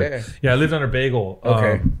figured Yeah, you would. yeah. Yeah, I lived under Bagel.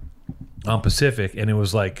 Okay. On Pacific, and it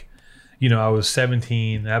was like, you know, I was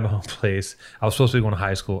 17, I had my own place. I was supposed to be going to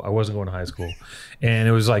high school. I wasn't going to high school. And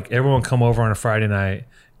it was like everyone come over on a Friday night,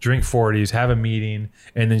 drink 40s, have a meeting,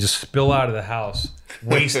 and then just spill out of the house,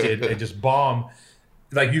 wasted, and just bomb.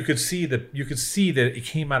 like you could see that it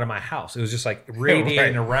came out of my house. It was just like radiating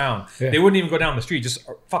Right. around. Yeah. They wouldn't even go down the street, just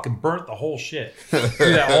fucking burnt the whole shit. Do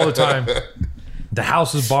that all the time. The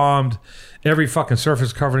house is bombed. Every fucking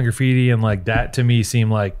surface covered in graffiti, and like that to me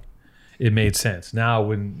seemed like it made sense. Now I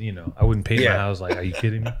wouldn't, I wouldn't paint my Yeah. house. Like, are you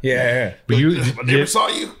kidding me? Yeah. But I never saw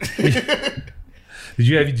you.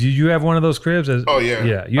 did you have one of those cribs? Oh, yeah.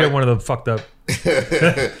 Yeah. You had one of the fucked up.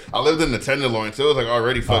 I lived in the Tenderloin, so it was like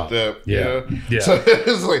already fucked up. yeah. You know? Yeah. So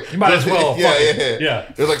it's like You might as well. Yeah.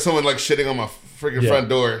 Yeah. There's like someone like shitting on my freaking Yeah. front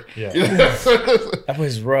door. Yeah. You know? That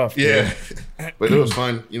was rough. Yeah. But it was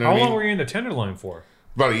fun. You know How what I long mean? were you in the Tenderloin for?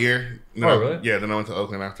 About a year. And then Oh, really? Yeah. Then I went to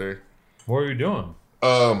Oakland after. What were you doing?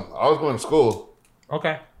 I was going to school.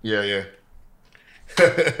 Okay. Yeah. What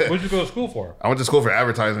did you go to school for? I went to school for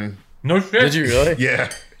advertising. No shit. Did you really?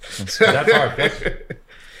 Yeah. That's hard.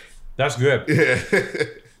 That's good. Yeah.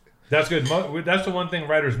 That's good. That's the one thing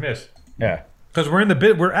writers miss. Yeah. Because we're in the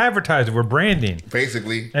bit, we're advertising, we're branding,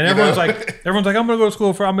 Basically. and you everyone's know? like, I'm gonna go to school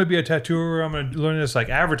I'm gonna be a tattooer, I'm gonna learn this. Like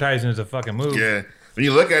advertising is a fucking move. Yeah. When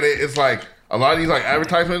you look at it, it's like a lot of these like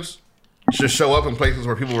advertisements just show up in places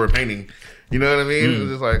where people were painting. You know what I mean? It's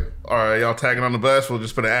just like, all right, y'all tagging on the bus, we'll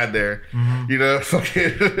just put an ad there. You know,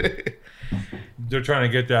 fucking. They're trying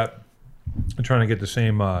to get that. They're trying to get the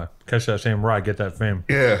same, catch that same ride, get that fame.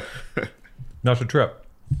 Yeah. That's a trip.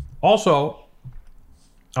 Also,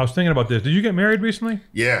 I was thinking about this. Did you get married recently?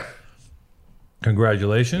 Yeah.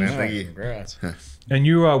 Congratulations. Man, thank you. Congrats. And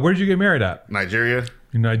you, where did you get married at? Nigeria.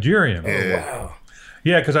 You're Nigerian. Yeah. Wow.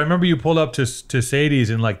 Yeah, because I remember you pulled up to Sadie's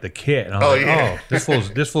in like the kit. And I was Oh, like, yeah.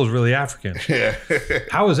 this fool's really African. Yeah.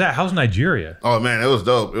 How is that? How's Nigeria? Oh man, it was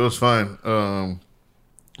dope. It was fun.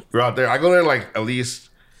 We're out there. I go there like at least.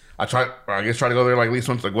 I try to go there like at least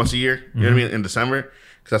once a year. You know what I mean? In December,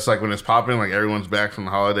 because that's like when it's popping. Like everyone's back from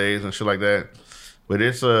the holidays and shit like that. But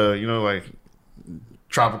it's like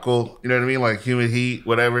tropical. You know what I mean? Like humid heat,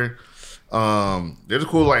 whatever. There's a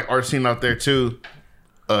cool like art scene out there too.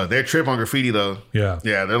 They trip on graffiti though. Yeah.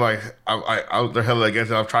 Yeah, they're like they're hella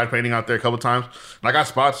against it. I've tried painting out there a couple times. And I got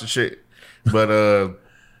spots and shit. But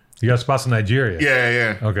You got spots in Nigeria?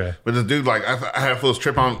 yeah. Okay. But this dude, like, I had a full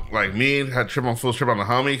trip on, like, full trip on the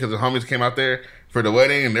homie, because the homies came out there for the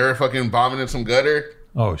wedding, and they were fucking bombing in some gutter.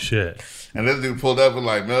 Oh, shit. And this dude pulled up with,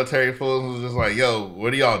 like, military fools and was just like, yo,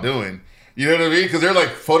 what are y'all doing? You know what I mean? Because they're, like,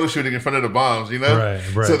 photo shooting in front of the bombs, you know?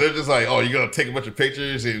 Right. So they're just like, oh, you're going to take a bunch of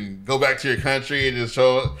pictures and go back to your country and just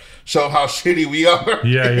show how shitty we are?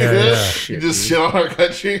 Yeah. You just shit on our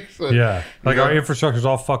country? So, Yeah. Like you know? our infrastructure's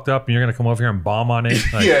all fucked up and you're going to come over here and bomb on it?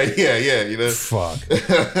 Like, Yeah, you know?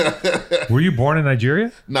 Fuck. Were you born in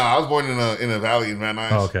Nigeria? No, I was born in a valley in Van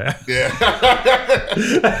Nuys. Oh, okay. Yeah.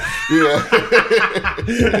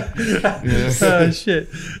 Shit.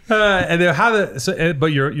 And then but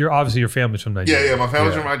you're obviously your family's from Nigeria. Yeah. My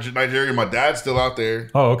family's from Nigeria. My dad's still out there.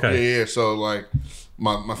 Oh, okay. Yeah. So like,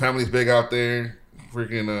 my family's big out there.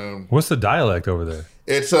 Freaking. What's the dialect over there?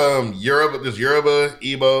 It's Yoruba. There's Yoruba,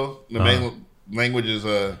 Igbo. The main language is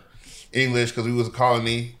English because we was a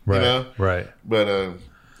colony. Right. You know. Right. But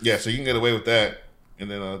yeah. So you can get away with that. And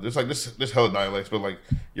then there's like this hella dialects, but like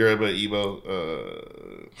Yoruba,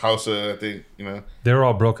 Igbo, Hausa, I think, you know. They were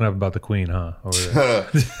all broken up about the queen, huh? Over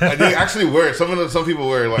there. They actually were. Some people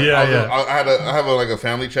were like, Yeah. I have a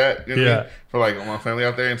family chat, you know what I Yeah. mean? For like my family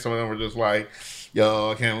out there, and some of them were just like, yo,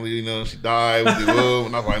 I can't believe, she died with the womb.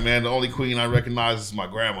 And I was like, man, the only queen I recognize is my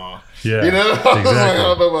grandma. Yeah, You know? I was like, exactly. I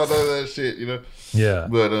don't know about none of that shit, you know? Yeah.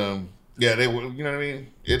 But yeah, they were, you know what I mean?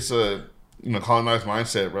 It's a colonized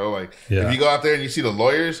mindset, bro. Like Yeah. if you go out there and you see the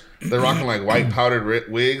lawyers, they're rocking like white powdered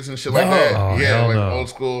wigs and shit like that. Oh, Yeah, hell like no. old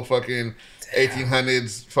school fucking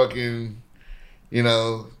 1800s fucking,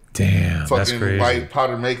 Damn, that's fucking crazy. white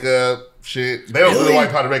powdered makeup shit. They don't do the white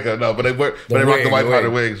powdered makeup, no, but they rock the white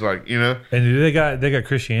powdered wigs, like, you know. And they got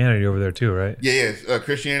Christianity over there too, right? Yeah.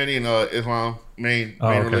 Christianity and Islam main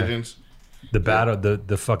okay. religions. The battle,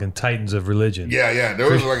 the fucking titans of religion. Yeah. There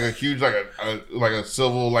was like a huge like a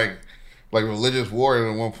civil like religious war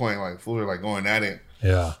at one point. Like fools are like going at it.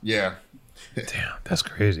 Yeah. Yeah. Damn, that's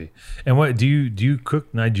crazy. And what do you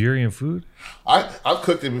cook Nigerian food? I've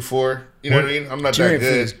cooked it before. You know what I mean? I'm not Nigerian that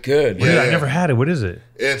food good. is good. Yeah. I never had it. What is it?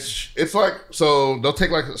 It's like, so they'll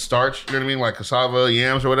take like starch, you know what I mean? Like cassava,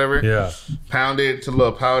 yams or whatever. Yeah. Pound it to a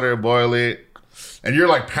little powder, boil it. And you're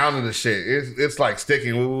like pounding the shit. It's like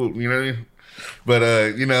sticking, you know what I mean?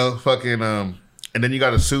 But, fucking, and then you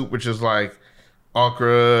got a soup, which is like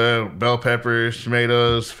okra, bell peppers,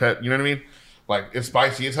 tomatoes, you know what I mean? Like, it's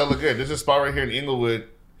spicy. It's hella good. There's a spot right here in Inglewood,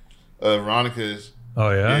 Veronica's. Oh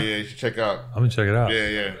yeah. Yeah, you should check out. I'm gonna check it out.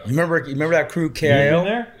 Yeah. You remember that crew You KIO? been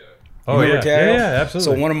there? Oh Remember yeah. KIO? Yeah,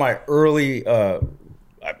 absolutely. So one of my early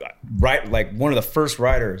right, like one of the first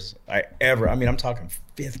writers I ever. I mean, I'm talking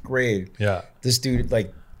 5th grade. Yeah. This dude,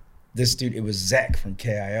 it was Zach from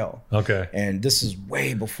KIL. Okay. And this is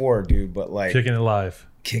way before, dude. But like Kicking It Live.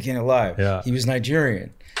 Kicking It Live. Yeah. He was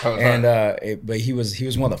Nigerian, Oh, and but he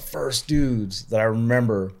was one of the first dudes that I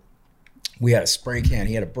remember. We had a spray can.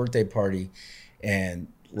 He had a birthday party, and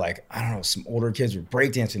like I don't know, some older kids were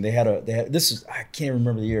breakdancing. They had I can't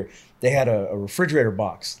remember the year. They had a refrigerator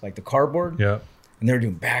box, like the cardboard. Yeah. And they were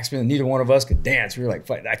doing backspin. Neither one of us could dance. We were like,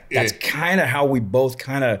 that's kind of how we both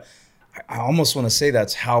kind of. I almost want to say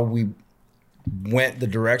that's how we went the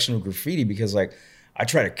direction of graffiti, because like I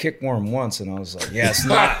tried to kickworm once and I was like, yeah,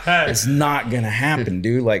 it's not gonna happen,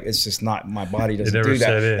 dude. Like it's just not, my body doesn't do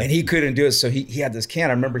that. And he couldn't do it. So he had this can.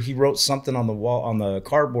 I remember he wrote something on the wall, on the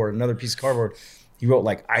cardboard, another piece of cardboard. He wrote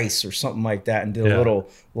like ice or something like that and did a little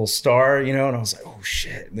star, and I was like, oh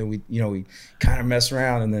shit. And then we kind of messed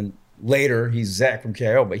around, and then later he's Zach from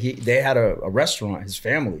KO, but they had a restaurant, his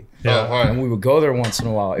family. Yeah. And we would go there once in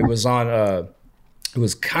a while. It was on it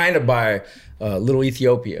was kind of by Little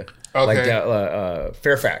Ethiopia. Okay. Like that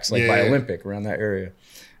Fairfax, like by Olympic, around that area.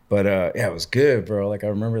 But yeah, it was good, bro. Like I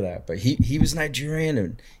remember that. But he was Nigerian,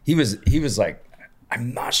 and he was like,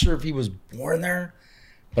 I'm not sure if he was born there,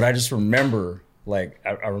 but I just remember like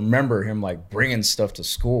I remember him like bringing stuff to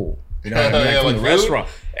school. You know what I mean? Like from the restaurant.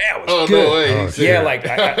 Yeah, it was good. No way. Yeah, like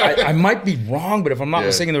I might be wrong, but if I'm not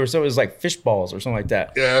mistaken, there was something, it was like fish balls or something like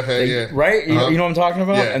that. Yeah, okay, Right? You know what I'm talking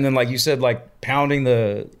about? Yeah. And then like you said, like pounding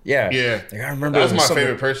the Yeah. Like I remember That's my something.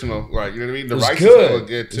 favorite personal, like, you know what I mean? The It was rice good. was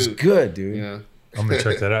good too. It was good, dude. Yeah. I'm gonna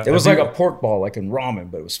check that out. It was like a pork ball, like in ramen,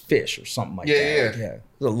 but it was fish or something like that. Yeah. Like, it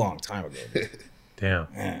was a long time ago. Damn.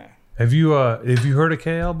 Yeah. Have you heard of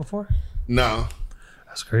KL before? No.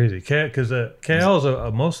 That's crazy. Because KL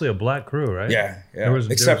is mostly a black crew, right? Yeah.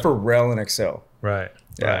 Except for Rel and Excel. Right.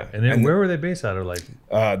 Yeah. Right. And then where were they based out of? Like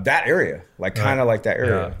that area, like kind of like that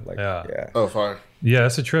area. Yeah. Like, Yeah. Oh, fine. Yeah,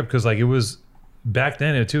 that's a trip, because like it was back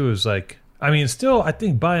then. It too was like, I mean, still I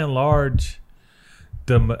think by and large,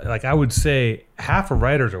 like I would say half of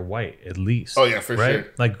writers are white at least. Oh yeah, for right?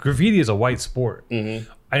 sure. Like graffiti is a white sport, and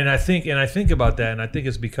I think about that, and I think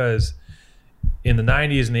it's because in the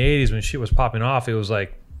 90s and the 80s when shit was popping off, it was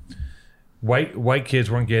like white kids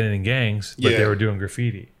weren't getting in gangs, but they were doing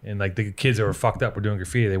graffiti, and like the kids that were fucked up were doing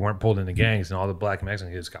graffiti. They weren't pulled into gangs, and all the black and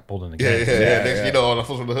Mexican kids got pulled into gangs. Next, you know, all the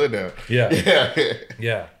folks from the hood now.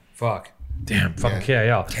 Yeah. Fuck. Damn. Fucking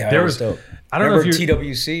KIL. There was dope. I don't remember know if you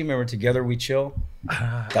TWC. Remember Together We Chill?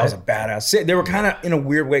 That was a badass. They were kind of in a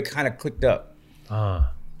weird way, kind of clicked up.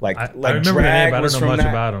 Like I remember the name, but I don't know much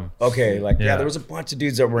about them. Okay, like there was a bunch of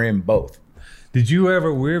dudes that were in both. Were you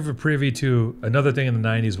ever privy to another thing in the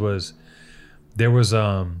 90s? Was there was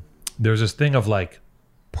this thing of like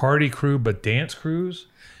party crew but dance crews,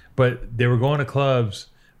 but they were going to clubs,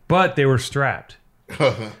 but they were strapped.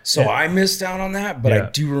 So I missed out on that, but I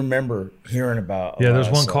do remember hearing about. There's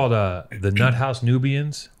one called the Nut House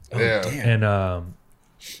Nubians. Oh, damn. And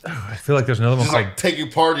I feel like there's another one Just called like taking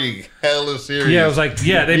party hella serious. Yeah, it was like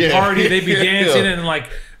they party, they'd be dancing and like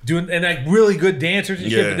doing, and like really good dancers and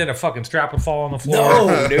shit, but then a fucking strap would fall on the floor.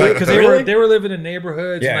 No, dude, because they were living in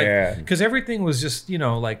neighborhoods. Yeah, because everything was just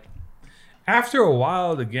like. After a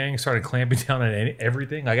while, the gang started clamping down on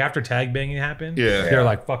everything. Like after tag banging happened, they're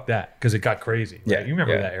like, "Fuck that," because it got crazy. Yeah, right? You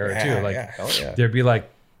remember that era too. Like hell yeah. there'd be like,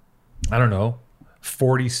 I don't know,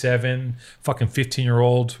 47 fucking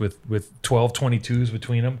 15-year-olds with 12 22s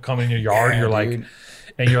between them coming in your yard. Yeah, you're like, dude.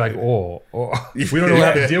 and you're like, oh, we don't know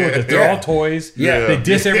how to deal with this. They're all toys. Yeah. They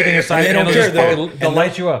diss everything inside, And they and don't they'll care. they'll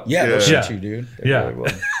light you up. Yeah, they'll Yeah. shoot you, dude. They Yeah. really will.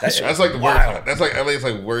 That's like the worst. That's like LA's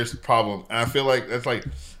like worst problem. And I feel like that's like,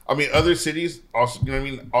 I mean, other cities also, you know what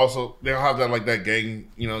I mean? Also, they don't have that like that gang,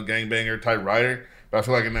 gangbanger type rider. But I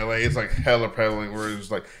feel like in LA, it's like hella prevalent where it's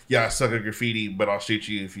like, yeah, I suck at graffiti, but I'll shoot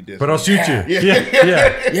you if you diss. But I'll shoot you.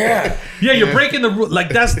 Yeah. Yeah, you're breaking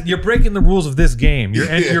the you're breaking the rules of this game.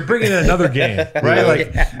 You're bringing in another game, right?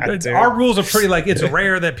 Like our rules are pretty like it's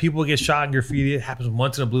rare that people get shot in graffiti. It happens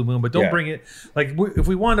once in a blue moon, but don't bring it. Like if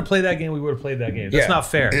we wanted to play that game, we would have played that game. That's not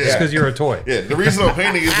fair. Just because you're a toy. Yeah, the reason I'm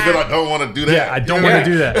painting is because I don't want to do that. Yeah, I don't want to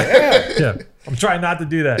do that. Yeah, I'm trying not to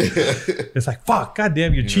do that. It's like fuck,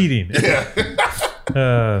 goddamn, you're cheating.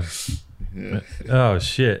 Oh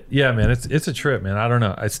shit. Yeah, man, it's a trip, man. I don't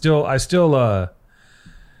know. I still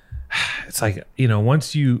it's like,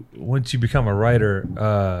 once you become a writer,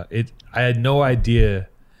 I had no idea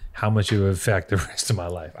how much it would affect the rest of my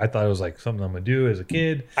life. I thought it was like something I'm gonna do as a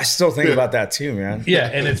kid. I still think about that too, man. Yeah,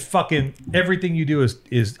 and it's fucking everything you do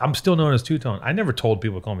is I'm still known as Two-Tone. I never told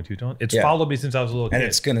people to call me Two-Tone. It's followed me since I was a little kid. And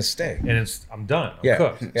it's gonna stay. And I'm done. I'm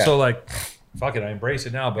cooked. Yeah. So like, fuck it, I embrace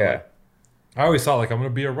it now, but like, I always thought like I'm gonna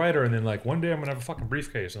be a writer, and then like one day I'm gonna have a fucking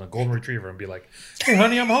briefcase and a golden retriever and be like, "Hey,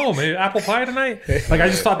 honey, I'm home. Hey, apple pie tonight." Like I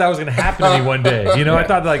just thought that was gonna happen to me one day. You know, I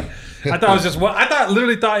thought it was just what I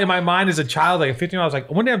literally thought in my mind as a child, like at 15, I was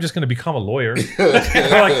like, one day I'm just gonna become a lawyer.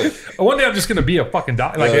 Like one day I'm just gonna be a fucking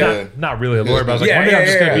doctor. Like not really a lawyer, but I was like, one day I'm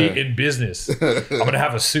just gonna be in business. I'm gonna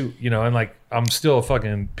have a suit, you know, and like I'm still a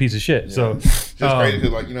fucking piece of shit. So it's crazy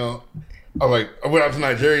because like, you know, I went out to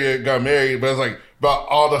Nigeria, got married, but it's like about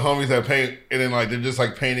all the homies that paint, and then like they're just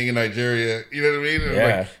like painting in Nigeria. You know what I mean? And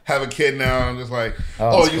like have a kid now, and just like,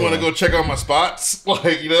 oh you want to go check out my spots?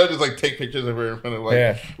 Like, you know, just like take pictures of her in front of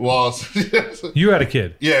like walls. You had a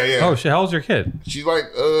kid? Yeah. Oh shit! How old's your kid? She's like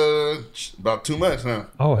about 2 months now.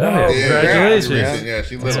 Oh hell yeah! Congratulations! Yeah,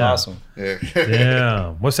 she's That's awesome. Yeah.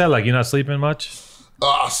 Damn. What's that like? You're not sleeping much?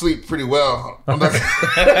 I sleep pretty well. I'm not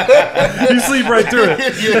You sleep right through it.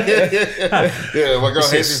 Yeah, my girl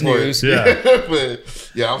hates me for it. Yeah.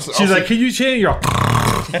 But yeah, She's like, can you change your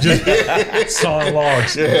just sawing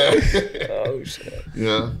logs? Oh shit.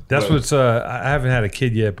 Yeah. That's what's I haven't had a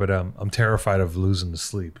kid yet, but I'm terrified of losing the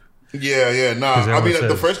sleep. Yeah. Nah. I mean,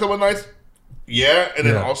 the first couple of nights, and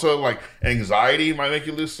then also like anxiety might make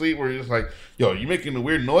you lose sleep, where you're just like, yo, you making a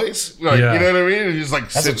weird noise, like you know what I mean? And just like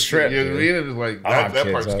that's a trip. You know what I mean? And it's like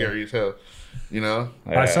that part's scary as hell. You know?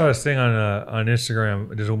 I saw this thing on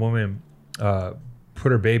Instagram. There's a woman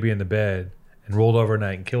put her baby in the bed and rolled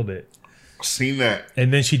overnight and killed it. Seen that.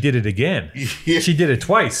 And then she did it again. She did it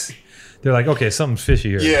twice. They're like, okay, something's fishy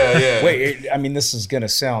here. Yeah. Wait, I mean, this is gonna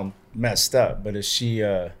sound messed up, but is she?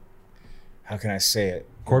 How can I say it?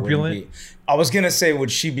 Corpulent? I was gonna say,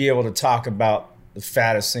 would she be able to talk about the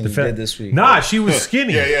fattest thing you did this week? Nah, she was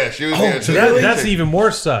skinny. Yeah, she was. So that's even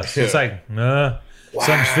more sus. It's like,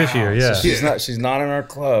 something's fishier. Yeah, so she's not in our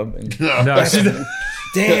club. And no,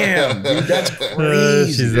 damn, dude, that's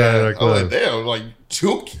crazy. She's not in our club. I was like, damn, like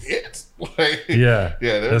 2 kids. Like,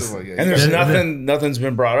 there's like, and there's nothing's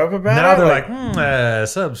been brought up about now it. Now they're like,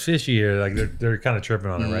 something's fishy here. Like they're kind of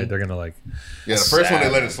tripping on it, right? They're gonna like, the first one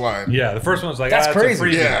they let it slide. Yeah, the first one's like, that's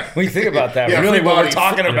crazy. Yeah, when you think about that, really, what we're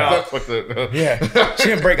talking about. She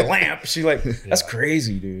didn't break a lamp. She like, that's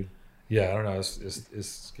crazy, dude. Yeah, I don't know. It's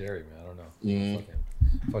scary, man. I don't know.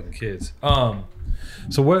 Fucking kids.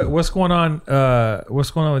 So what's going on?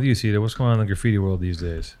 What's going on with you, Cedar? What's going on in the graffiti world these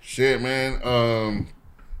days? Shit, man.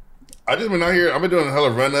 I just been out here. I've been doing a hella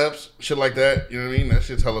run ups, shit like that. You know what I mean? That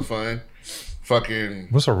shit's hella fun. Fucking.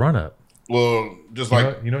 What's a run up? Well, just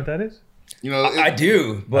you know what that is? You know, I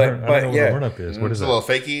do, but I don't know what a run up is. What is it? A little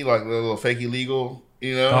fakey, like a little fakey legal.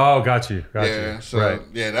 You know? Oh, got you. So, right.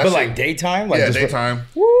 Yeah, that's but like daytime, like daytime.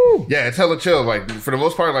 Woo! Yeah, it's hella chill. Like for the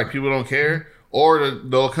most part, like people don't care, or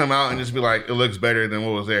they'll come out and just be like, it looks better than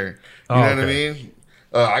what was there. You know what I mean?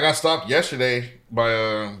 I got stopped yesterday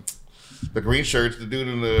by the green shirts, the dude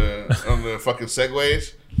on the fucking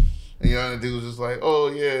Segways. And, you know, the dude was just like, oh,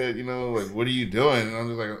 yeah, you know, like, what are you doing? And I'm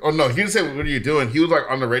just like, oh, no, he didn't say, what are you doing? He was, like,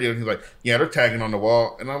 on the radio, and he's like, yeah, they're tagging on the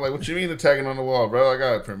wall. And I'm like, what you mean they're tagging on the wall, bro? I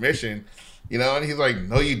got permission. You know, and he's like,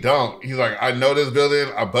 no, you don't. He's like, I know this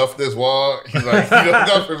building. I buffed this wall. He's like, you don't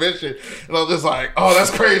got permission. And I'm just like, oh,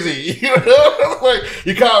 that's crazy. You know, like,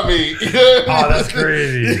 you caught me. Oh, that's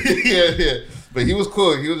crazy. Yeah. But he was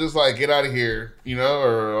cool. He was just like, get out of here, you know,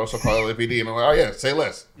 or also call LAPD. And I'm like, oh, yeah, say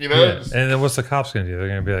less, you know? Yeah. And then what's the cops going to do? They're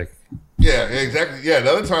going to be like... Yeah, exactly. Yeah,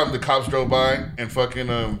 the other time the cops drove by and fucking,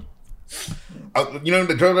 you know,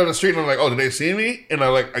 they drove down the street and I'm like, oh, did they see me? And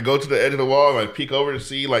I go to the edge of the wall and I peek over to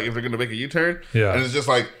see, like, if they're going to make a U-turn. Yeah. And it's just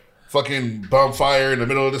like fucking bonfire in the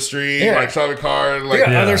middle of the street, like, shot a car. And, like, they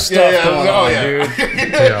got other stuff going on,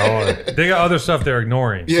 dude. They got other stuff they're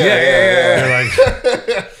ignoring. Yeah. They're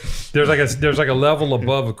like... There's like a level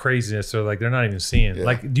above of craziness, so like they're not even seeing. Yeah.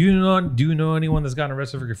 Like, do you know anyone that's gotten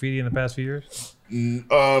arrested for graffiti in the past few years?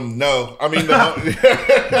 No. I mean,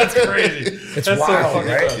 that's crazy. It's wild,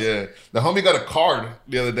 right? Yeah, the homie got a card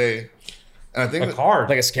the other day, and I think a card,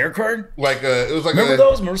 like a scare card. Like it was like remember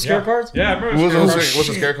those? Remember scare cards? Yeah, I remember. What's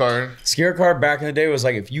a scare card? Scare card back in the day was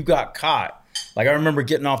like if you got caught. Like I remember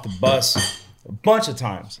getting off the bus a bunch of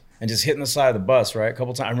times and just hitting the side of the bus. Right, a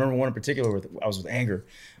couple times. I remember one in particular. I was with anger.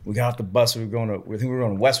 We got off the bus. We were going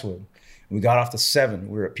to Westwood. We got off the 7.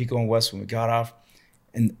 We were at Pico and Westwood. We got off,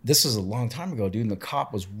 and this is a long time ago, dude. And the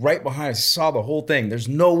cop was right behind us. He saw the whole thing. There's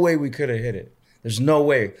no way we could have hit it. There's no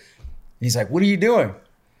way. And he's like, "What are you doing?"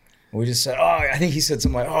 And we just said, "Oh, I think he said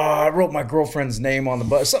something like, oh, I wrote my girlfriend's name on the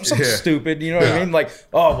bus, something stupid." You know what I mean? Like,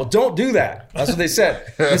 "Oh, well, don't do that." That's what they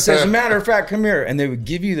said. They said, "As a matter of fact, come here." And they would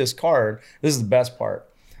give you this card. This is the best part.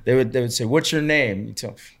 They would say, "What's your name?" You tell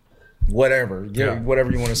them. whatever, Yeah.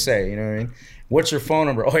 whatever you want to say. You know what I mean? What's your phone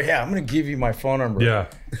number? Oh yeah, I'm gonna give you my phone number. Yeah.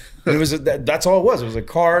 And it was that's all it was. It was a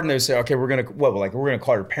card, and they would say, okay, we're gonna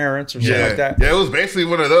call your parents or something like that. Yeah, it was basically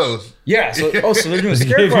one of those. Yeah. So they're doing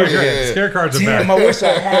scare cards again. Scare cards are Damn, back. I wish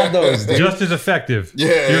I had those. Dude. Just as effective.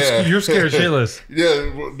 Yeah, You're scared shitless.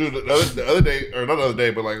 Yeah, dude. The other day, or not the other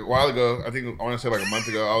day, but like a while ago, I think I want to say like a month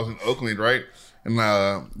ago, I was in Oakland, right? And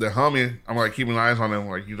the homie, I'm like keeping eyes on him,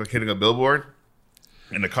 like he's like hitting a billboard,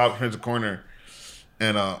 and the cop turns the corner.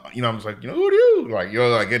 And, I'm just like, who are you? Like,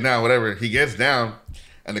 like, get down, whatever. He gets down,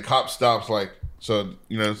 and the cop stops, like, so,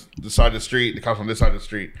 the side of the street, the cop's on this side of the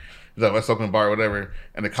street. He's like, West Oakland Bar, whatever.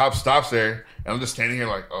 And the cop stops there, and I'm just standing here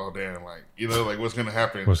like, oh, damn, like, like, what's going to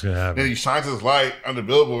happen? What's going to happen? Then he shines his light on the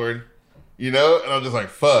billboard, and I'm just like,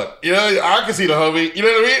 fuck. I can see the homie, you know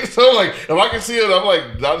what I mean? So, like, if I can see him, I'm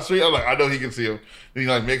like, down the street, I'm like, I know he can see him. Then he,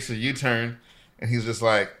 like, makes a U-turn, and he's just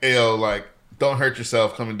like, hey, yo, like, don't hurt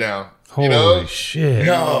yourself coming down. Holy shit.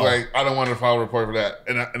 No. Like, I don't want to file a report for that.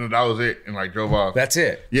 And that was it. And like drove off. That's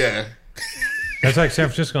it. Yeah. That's like San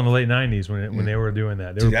Francisco in the late 90s when they were doing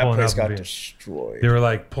that. They Dude, were that pulling place up got and destroyed. they were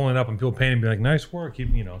like pulling up and people painting and be like, nice work,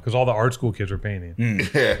 because all the art school kids were painting.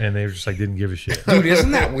 Yeah. And they were just like didn't give a shit. Dude,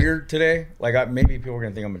 isn't that weird today? Like, maybe people are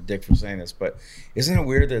gonna think I'm a dick for saying this, but isn't it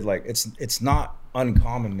weird that like it's not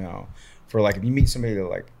uncommon now for like if you meet somebody that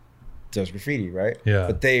like does graffiti, right? Yeah.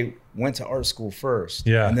 But they went to art school first,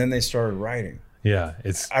 Yeah. and then they started writing. Yeah,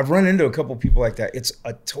 I've run into a couple people like that. It's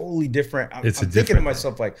a totally different. I'm thinking to different-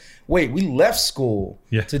 myself like, wait, we left school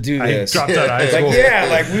to do this. I dropped out of high school. Like, yeah,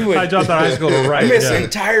 like we would. I dropped out of high school to write. I missed yeah.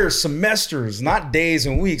 entire semesters, not days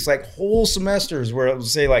and weeks, like whole semesters where it would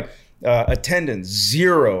say like attendance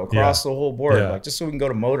 0 across the whole board, like just so we can go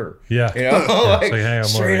to motor. Yeah, like, like, hang on,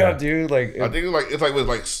 straight more, up, dude. Like I think it's like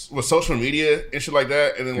with social media and shit like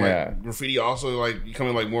that, and then like graffiti also like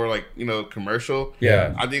becoming like more like commercial.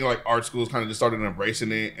 Yeah, I think like art schools kind of just started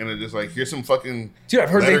embracing it, and they're just like, here's some fucking dude. I've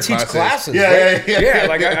heard they teach classes. Yeah.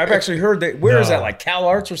 Like I've actually heard that. Where is that? Like Cal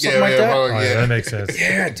Arts or something like that? Oh, yeah, that makes sense.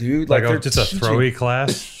 Yeah, dude. Like just a throwy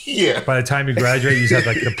class. Yeah. By the time you graduate, you just have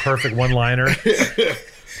like the perfect one-liner.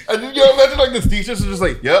 And imagine like the teachers are just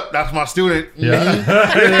like, yep, that's my student. Yeah,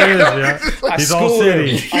 it is, yeah. He's all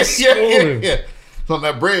city. Yeah. It's on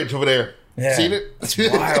that bridge over there. Yeah. Seen it? That's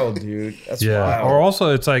wild, dude. That's wild. Or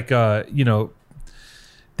also, it's like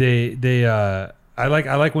I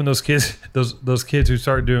like when those kids those kids who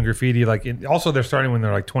start doing graffiti also they're starting when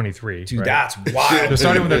they're like 23. Dude, right? that's wild. They're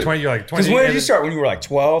starting when they're 20. You're like 20. Because when did you start? When you were like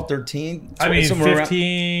 12, 13? I mean, somewhere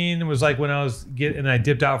 15 was like when I was and I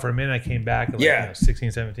dipped out for a minute. I came back at like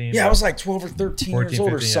 16, 17. Yeah, I was like 12 or 13 14, years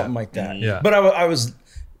old 15, or something like that. Yeah. But I was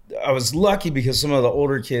lucky because some of the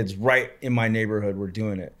older kids right in my neighborhood were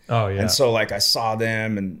doing it. Oh yeah. And so like I saw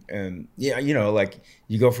them and yeah, like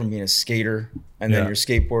you go from being a skater and then your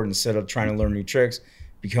skateboard instead of trying to learn new tricks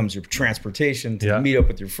becomes your transportation to meet up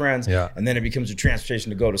with your friends. Yeah. And then it becomes your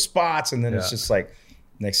transportation to go to spots. And then it's just like,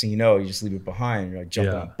 next thing you know, you just leave it behind. You're like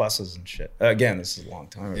jumping on buses and shit. Again, this is a long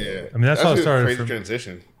time ago. Yeah. I mean, that's how it started. Crazy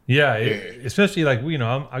transition. Yeah. Especially like,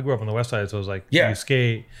 I grew up on the West Side. So it was like, you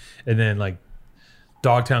skate and then like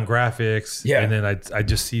Dogtown Graphics. Yeah. And then I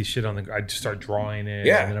just see shit I just start drawing it.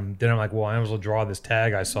 Yeah. And then I'm like, well, I might as well draw this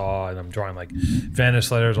tag I saw. And I'm drawing like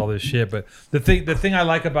Vanish letters, all this shit. But the thing I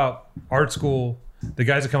like about art school, the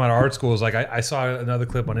guys that come out of art school is like I saw another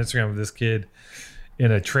clip on Instagram of this kid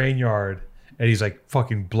in a train yard and he's like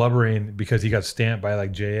fucking blubbering because he got stamped by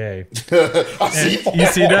like JA. You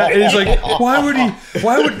see that? And he's like, why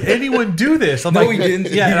would anyone do this? I'm like, he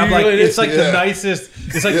didn't. Yeah, and I'm like, it's like the nicest,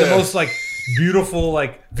 it's like the most like beautiful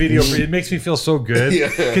like video. It makes me feel so good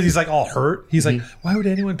because he's like all hurt. He's like, why would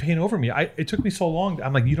anyone paint over me? It took me so long.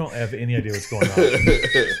 I'm like, you don't have any idea what's going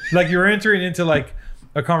on. Like you're entering into like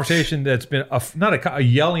a conversation that's been a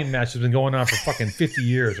yelling match that's been going on for fucking 50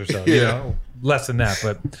 years or so, less than that,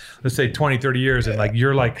 but let's say 20, 30 years. And like,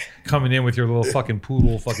 you're like coming in with your little fucking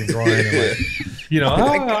poodle fucking drawing and like,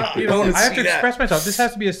 I have to express myself. This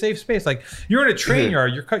has to be a safe space. Like you're in a train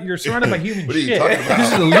yard. You're surrounded by human What are you shit. talking about?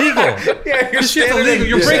 This is illegal. This shit's illegal.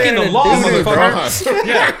 You're breaking the law, motherfucker.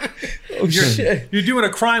 Yeah. You're doing a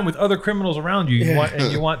crime with other criminals around you.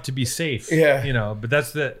 You want to be safe. Yeah. But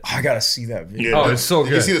that's the. I gotta see that video. Oh, it's so Did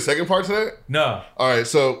good. you see the second part to that? No. All right,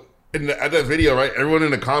 so at that video, right, everyone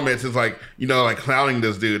in the comments is like, like clowning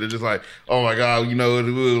this dude. They're just like, oh my God,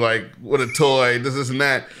 like what a toy, this and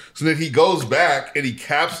that. So then he goes back and he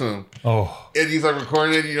caps him. Oh. And he's like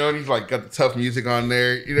recording it, and he's like got the tough music on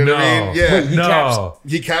there. You know what I mean? Yeah. Wait,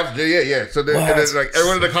 he caps yeah. So then, and then like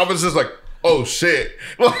everyone in the comments is like, oh shit.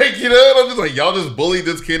 Like, and I'm just like, y'all just bullied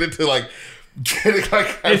this kid into like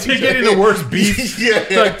Is he getting the worst beef?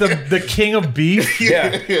 Like the king of beef?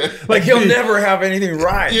 Yeah. Like he'll never have anything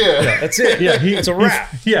right. Yeah. That's it. Yeah, it's a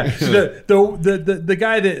wrap. The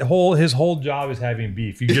guy that his whole job is having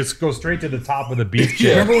beef. You just go straight to the top of the beef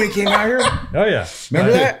chair. Remember when he came out here? Oh yeah.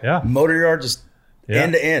 Remember that? Yeah. Motor yard just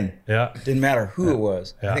end to end. Yeah. Didn't matter who it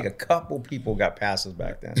was. Yeah. I think a couple people got passes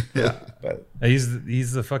back then. Yeah. But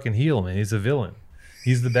He's the fucking heel, man. He's the villain.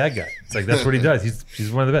 He's the bad guy. It's like that's what he does.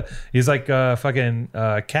 He's one of the best. He's like fucking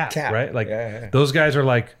Cap, right? Like those guys are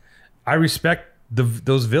like, I respect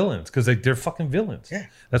those villains because they're fucking villains. Yeah,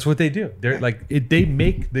 that's what they do. They're like they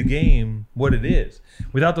make the game what it is.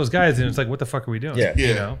 Without those guys, then it's like, what the fuck are we doing? Yeah.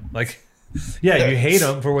 You know, like. Yeah, you hate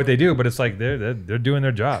them for what they do, but it's like they're doing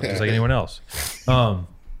their job just like anyone else.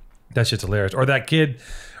 That shit's hilarious. Or that kid,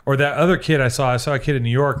 or that other kid I saw a kid in New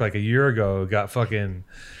York like a year ago who got fucking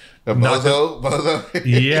Bozo.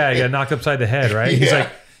 yeah, he got knocked upside the head, right? He's like,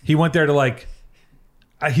 he went there to like,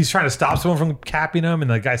 he's trying to stop someone from capping him,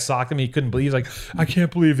 and the guy socked him. He couldn't believe. He's like, I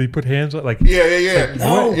can't believe they put hands on. Like, Yeah. Like,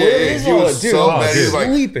 no, What? Yeah. He was dude, so mad. He was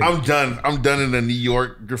sleeping. like, I'm done in the New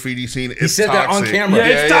York graffiti scene. It's he said that on toxic. camera. yeah,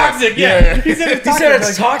 it's toxic. Yeah. He said it's He toxic. said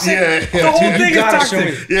it's toxic. Yeah. The whole Dude, thing you is gotta show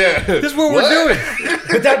toxic. me. Yeah. This is what we're doing.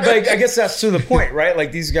 But that, like, I guess that's to the point, right?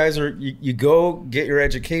 Like these guys are, you go get your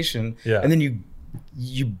education, and then you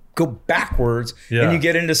go backwards and you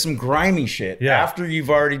get into some grimy shit after you've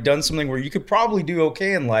already done something where you could probably do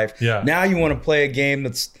okay in life. Yeah. Now you want to play a game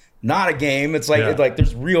that's not a game. It's like like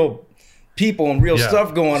there's real people and real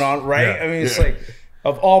stuff going on, right? Yeah. I mean, it's like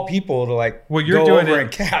of all people to like you're go doing over it,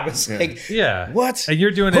 and cap. It's like what? And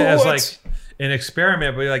you're doing it as like an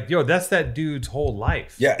experiment, but you're like, yo, that's that dude's whole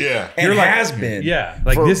life. Yeah. And You're it like, has been. Yeah.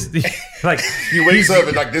 Like this, like He wakes up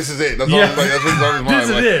and like, this is it. That's all. Like, that's what's on his mind. this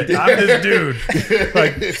is it. I'm this dude.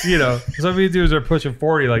 Like, you know, some of these dudes are pushing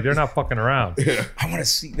 40. Like, they're not fucking around. I want to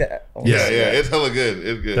see that. Yeah. It's hella good.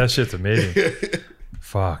 It's good. That shit's amazing.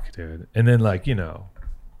 Fuck, dude. And then, like, you know,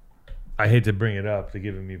 I hate to bring it up to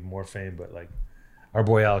give him even more fame, but like, our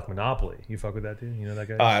boy Alec Monopoly. You fuck with that dude? You know that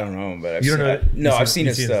guy? I don't know, but I've You don't seen, know that? I've seen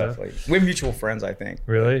his his stuff. stuff? Like, we're mutual friends, I think.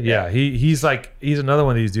 Really? Yeah. He's another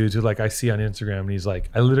one of these dudes who like I see on Instagram, and he's like,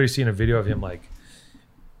 I literally seen a video of him like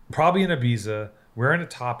probably in Ibiza, wearing a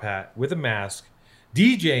top hat with a mask,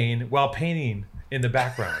 DJing while painting in the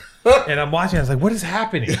background. And I'm watching, I was like, what is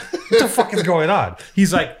happening? What the fuck is going on?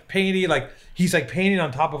 He's like painting, like he's like painting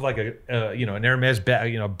on top of like a you know, an Hermes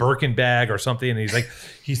bag, you know, Birkin bag or something, and he's like,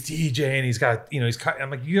 he's DJing, he's got, you know, he's cut.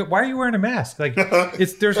 I'm like, why are you wearing a mask? Like,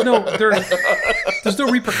 there's no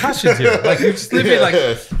repercussions here. Like, you're just living like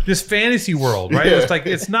this fantasy world, right? It's like,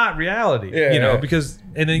 it's not reality, you know, because,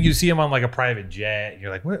 and then you see him on like a private jet, and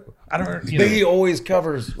you're like, what? I don't, you know. But he always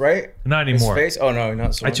covers, right? Not anymore. His face? Oh no,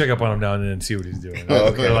 not so I much. check up on him now and then and see what he's doing.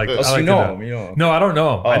 Okay. Like, Oh, so I like you know to him, you know him. No, I don't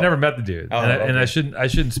know him. I Oh. never met the dude, Oh, and I okay.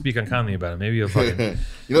 shouldn't speak unkindly about him. Maybe he'll fucking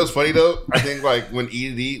You know what's funny though? I think like when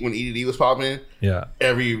EDD was popping, yeah.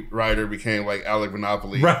 every writer became like Alec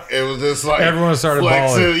Monopoly. Right. It was just like Everyone started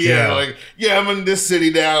flexing. balling. Yeah, Yeah. like I'm in this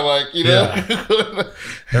city now. Like you know.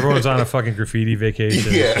 Everyone's on a fucking graffiti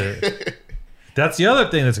vacation. Yeah. And shit. That's the other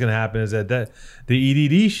thing that's going to happen is that the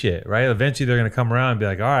EDD shit, right? Eventually they're going to come around and be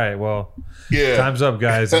like, all right, well, Yeah. time's up,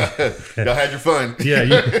 guys. Y'all had your fun. Yeah,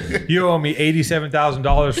 you owe me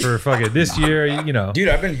 $87,000 for fucking this year, you know. Dude,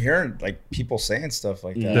 I've been hearing like people saying stuff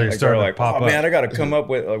like that. They're Like, starting to like, pop oh, man, up. I got to come up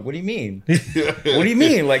with like, what do you mean? What do you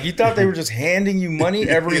mean? Like you thought they were just handing you money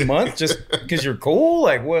every month just because you're cool?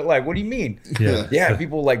 Like what? Like what do you mean? Yeah. Yeah,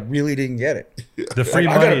 people like really didn't get it. The free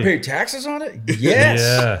Like, I gotta money. pay taxes on it? Yes.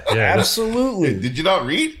 Yeah. Absolutely. Did you not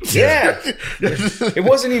read? Yeah. It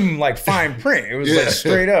wasn't even like fine print. It was like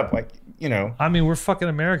straight up, like, you know. I mean, we're fucking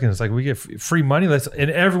Americans. Like, we get free money.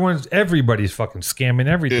 And everybody's fucking scamming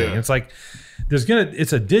everything. Yeah. It's like,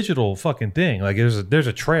 it's a digital fucking thing. Like, there's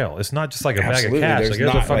a trail. It's not just like a Absolutely. bag of cash. There's Like,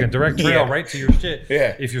 there's a not, fucking like, direct trail right to your shit.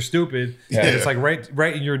 Yeah. If you're stupid. Yeah. And it's like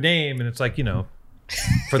right in your name. And it's like, you know,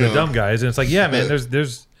 for the dumb guys. And it's like, yeah, man,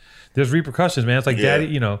 there's repercussions, man. It's like, daddy,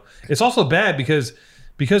 you know. It's also bad because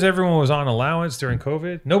everyone was on allowance during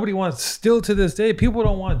COVID, nobody wants, still to this day, people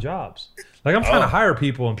don't want jobs. Like, I'm trying to hire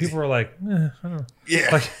people, and people are like, I don't know. Yeah.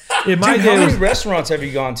 Like, in my Dude, day, how it many was, restaurants have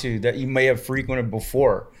you gone to that you may have frequented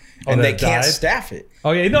before and that they can't died? staff it?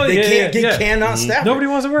 oh yeah, no, They yeah, can't. yeah. They cannot staff Nobody it.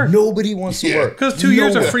 wants to work. Nobody wants to Yeah. work Because 2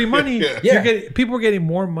 years of Nobody. free money, Yeah. people were getting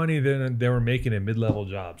more money than they were making in mid-level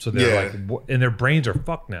jobs. So they're Yeah. like, and their brains are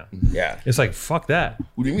fucked now. Yeah. It's like, fuck that.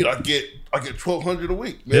 What do you mean? I get $1,200 a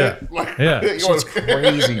week, man. Yeah. Like, Yeah. you It's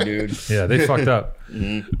crazy, dude. Yeah, they fucked up.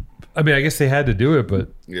 I mean, I guess they had to do it, but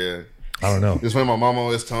Yeah. I don't know. This way my mom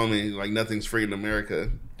always told me, like, nothing's free in America.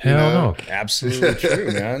 Hell no. Absolutely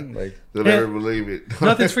true, man. Like, They'll never believe it.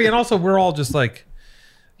 Nothing's free. And also, we're all just like,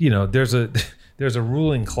 there's a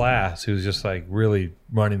ruling class who's just like really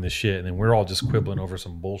running the shit, and then we're all just quibbling over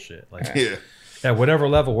some bullshit. Like, Yeah. at whatever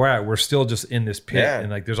level we're at, we're still just in this pit. Yeah. And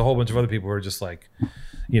like, there's a whole bunch of other people who are just like,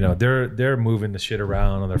 they're moving the shit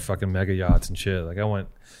around on their fucking mega yachts and shit. Like, I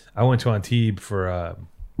went to Antibes for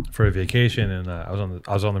a vacation, and I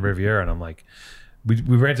was on the Riviera, and I'm like, we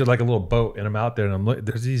rented like a little boat, and I'm out there, and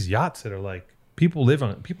there's these yachts that are like, people have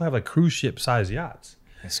like cruise ship size yachts.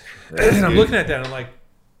 that's crazy. And I'm looking at that, and I'm like,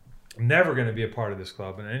 I'm never going to be a part of this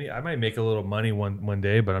club, and I might make a little money one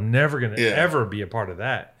day, but I'm never going to ever be a part of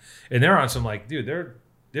that. And they're on some like, dude, they're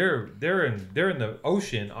in the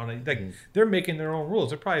ocean on they're making their own rules.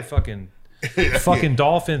 They're probably fucking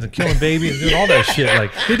dolphins and killing babies and doing all that shit.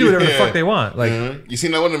 Like, they do whatever the fuck they want. Like, You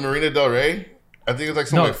seen that one in Marina Del Rey? I think it's like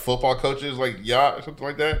some like football coaches like yacht or something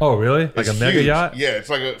like that. oh really? Like It's a mega huge. yacht? Yeah, it's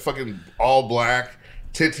like a fucking all black,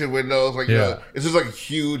 tinted windows. Like, it's just like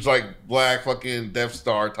huge, like black fucking Death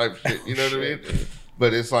Star type shit. You know what I mean?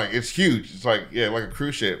 But it's like, it's huge. It's like, like a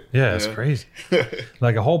cruise ship. Yeah, it's crazy.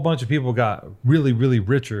 Like, a whole bunch of people got really, really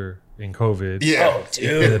richer in COVID. Yeah. Oh, In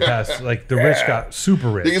dude. the past, like the rich got super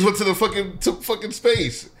rich. Niggas went to the fucking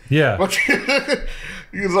space. Yeah.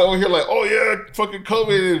 He was over here like, oh yeah, fucking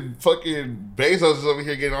COVID, and fucking Bezos is over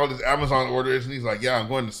here getting all these Amazon orders, and he's like, yeah, I'm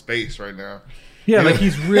going to space right now. Yeah, like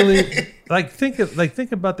he's really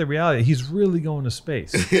think about the reality. He's really going to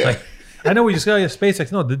space. Yeah. Like, I know we just got to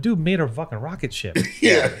SpaceX. No, the dude made a fucking rocket ship.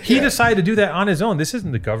 Yeah. He decided to do that on his own. This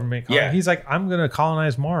isn't the government. Yeah. He's like, I'm going to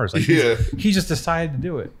colonize Mars. Like, he just decided to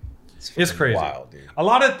do it. It's crazy. Wild, dude. A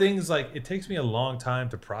lot of things, like, it takes me a long time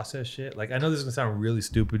to process shit. Like, I know this is going to sound really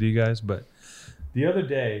stupid to you guys, but the other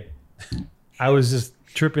day, I was just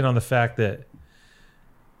tripping on the fact that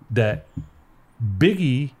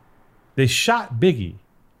Biggie, they shot Biggie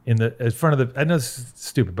in front of the. I know this is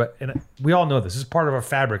stupid, but we all know this. This is part of our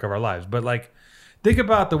fabric of our lives. But like, think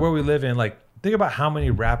about the world we live in. Like, think about how many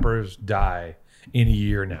rappers die in a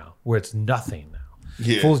year now, where it's nothing now.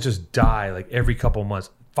 Yeah. Fools just die like every couple months,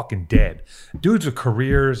 fucking dead. Dudes with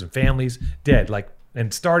careers and families dead. Like,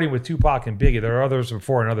 and starting with Tupac and Biggie, there are others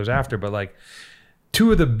before and others after, but like,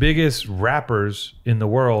 two of the biggest rappers in the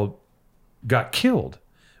world got killed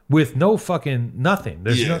with no fucking nothing.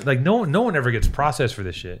 There's no one ever gets processed for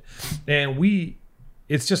this shit, and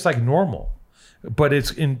it's just like normal, but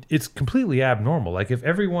it's completely abnormal. Like, if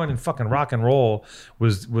everyone in fucking rock and roll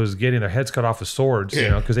was getting their heads cut off with swords,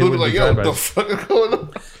 because they wouldn't like, be yo, tried what by the fuck is going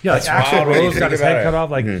on? yeah, like That's Axl wild when you Rose got think his about head it. cut off.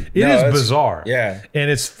 Like, it No, is it's- bizarre. yeah. And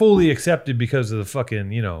it's fully accepted because of the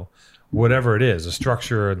fucking, whatever it is, the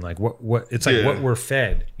structure and like what it's like what we're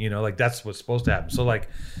fed, like that's what's supposed to happen. So like,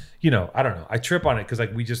 I don't know. I trip on it because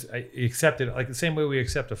like I accept it like the same way we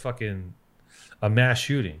accept a mass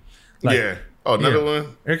shooting. Like, Oh, another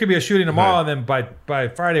one? There could be a shooting tomorrow, and then by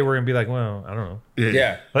Friday we're gonna be like, well, I don't know.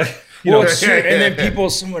 Yeah. Like, Well, shit. And then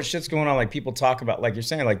so much shit's going on. Like, people talk about, like you're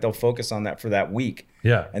saying, like they'll focus on that for that week.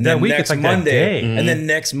 yeah. And that then week next it's like Monday, that day. and then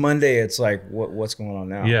next Monday, it's like, what's going on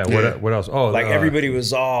now? Yeah. What else? Oh, Like, everybody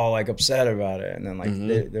was all like upset about it, and then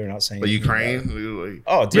like they're not saying Like anything about it. Ukraine? Like,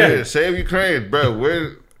 Oh, dude. yeah, save Ukraine, bro.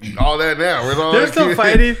 Where's all that now? Where's all They're that still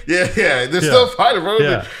fighting. Yeah, they're still fighting, bro.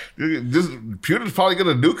 Yeah. This Putin's probably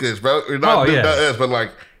gonna nuke us, bro. Or not, Oh, yeah. not us, but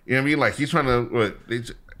like, you know what I mean? Like, he's trying to.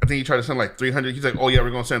 I think he tried to send like 300. He's like, oh yeah, we're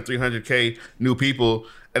gonna send 300K new people,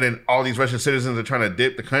 and then all these Russian citizens are trying to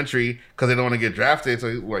dip the country because they don't want to get drafted. So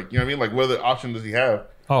like, you know what I mean? Like, what other option does he have?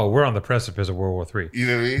 Oh, we're on the precipice of World War III. You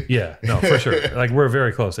know what I mean? Yeah, no, for sure. Like, we're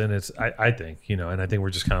very close, and it's I think, and I think we're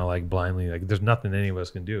just kind of like blindly, like, there's nothing any of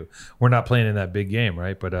us can do. We're not playing in that big game,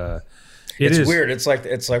 right? But It's is weird. It's like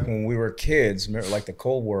when we were kids, remember, like the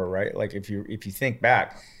Cold War, right? Like, if you think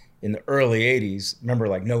back in the early 80s, remember,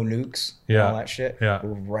 like, no nukes and Yeah. all that shit? Yeah.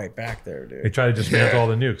 We're right back there, dude. They try to dismantle all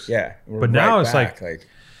the nukes. Yeah. We're But now right it's back. like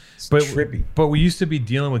it's but trippy. But we used to be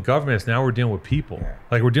dealing with governments. Now we're dealing with people. Yeah.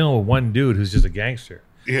 Like, we're dealing with one dude who's just a gangster.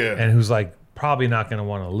 Yeah. And who's like probably not going to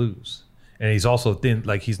want to lose. And he's also thin.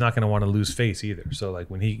 Like, he's not going to want to lose face either. So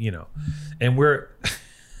like, when he, and we're.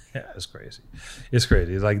 Yeah, it's crazy. It's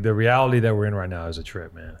crazy. It's like the reality that we're in right now is a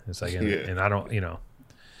trip, man. It's like, and I don't,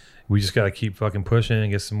 we just got to keep fucking pushing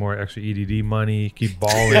and get some more extra EDD money, keep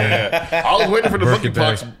balling. I was waiting for the Work it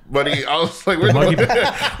monkeypox, buddy. I was like, where's Monkey, the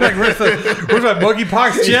like, where's my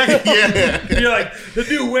monkeypox check? Yeah. You're like, the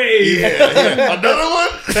new wave. Yeah. Another one?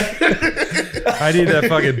 I need that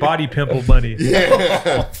fucking body pimple money.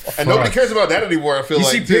 Yeah. And nobody cares about that anymore, I feel You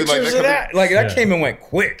like. see too. pictures Like, of that? Like, that Yeah. came and went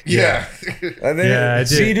quick. Yeah. And then, Yeah, it did.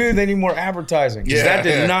 see, dude, they need more advertising. 'Cause Yeah. that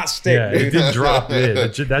did not stick, Yeah, it dude. didn't drop.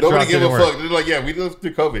 That Nobody drop give didn't a work. fuck. They're like, yeah, we lived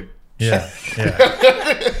through COVID. Yeah.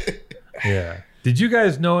 Yeah. Yeah. Did you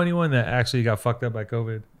guys know anyone that actually got fucked up by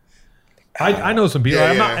COVID? I know some people.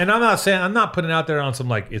 Yeah, I'm not saying, I'm not putting it out there on some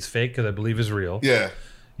like it's fake because I believe it's real. Yeah.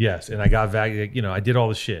 Yes, and I got I did all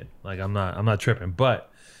the shit. Like I'm not tripping. But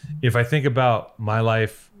if I think about my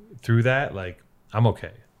life through that, like I'm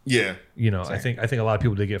okay. Yeah. I think a lot of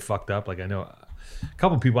people did get fucked up. Like I know a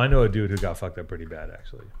couple people. I know a dude who got fucked up pretty bad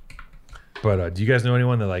actually. But do you guys know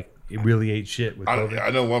anyone that like really ate shit with COVID? I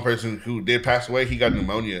know one person who did pass away. He got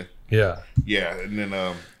pneumonia. Yeah. Yeah, and then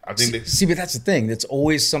I think but that's the thing. It's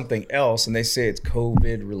always something else, and they say it's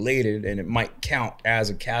COVID related, and it might count as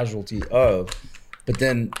a casualty of. But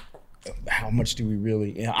then, how much do we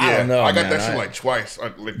really? I don't know. I got man. that shit like twice,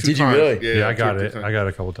 like 2 times. Did you really? Yeah, I got it. I got it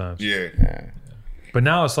a couple times. Yeah. But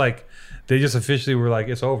now it's like they just officially were like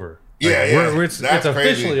it's over. Yeah, It's That's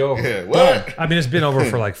officially crazy. over. Yeah, what? I mean, it's been over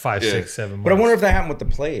for like 5, 6, 7 months. But I wonder if that happened with the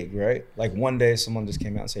plague, right? Like one day someone just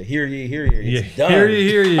came out and said, "Hear ye, hear ye." It's done. Hear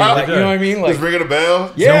ye. Like, you know what I mean? Like, Just ringing a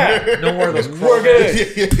bell. yeah. No more of those. We're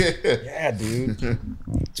good. Yeah. Yeah, dude.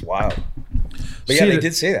 It's wild. But See, they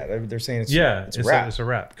did say that. They're saying it's it's a wrap. it's a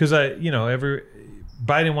wrap because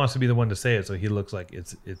Biden wants to be the one to say it, so he looks like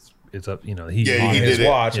it's up. He Yeah, on he his did it.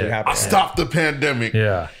 watch. Yeah. It I happened. stopped the pandemic.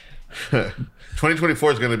 Yeah.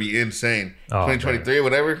 2024 is gonna be insane. Oh, 2023,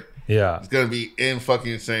 whatever, Yeah. it's gonna be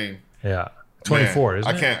fucking insane. Yeah. 24, Man,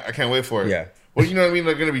 isn't it? I can't wait for it. Yeah. Well, you know what I mean?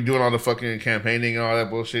 They're gonna be doing all the fucking campaigning and all that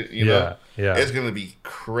bullshit. You know? Yeah. It's gonna be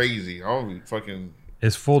crazy. I'll be fucking.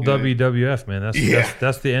 It's full WWF, man.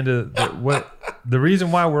 That's the end of the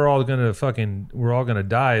reason why we're all gonna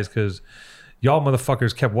die is because y'all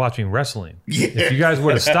motherfuckers kept watching wrestling. Yeah. If you guys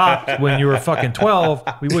would have stopped when you were fucking 12,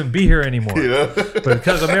 we wouldn't be here anymore. You know? But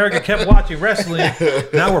because America kept watching wrestling,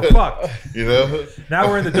 now we're fucked. You know? Now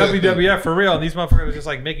we're in the WWF for real, and these motherfuckers are just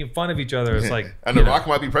like making fun of each other. It's like, And The Rock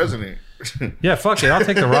might be president. yeah, fuck it. I'll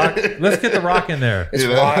take The Rock. Let's get The Rock in there. It's You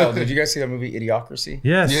know? wild. Did you guys see that movie Idiocracy?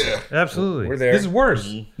 Yes, Yeah. absolutely. We're there. This is worse.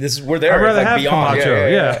 We're there. I'd rather It's like have beyond. Camacho.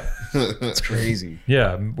 Yeah. It's crazy.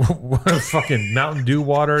 Yeah. Fucking Mountain Dew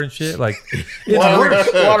water and shit. Like, it's worse.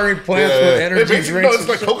 Watering plants with energy basically, drinks. it's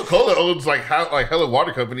like Coca-Cola owns like hella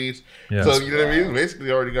water companies. Yeah. So you know what I mean? Basically,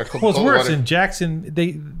 they already got Coca-Cola Well, it's worse water. in Jackson.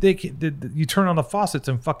 You turn on the faucets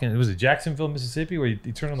and fucking was it Jacksonville, Mississippi, where you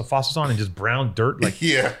turn on the faucets on and just brown dirt, like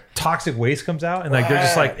Yeah. toxic waste comes out, and like they're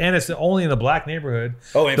just like, and it's only in the black neighborhood.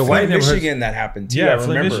 Oh, in the Flint, neighborhoods- Michigan, that happened too. Yeah, I Flint,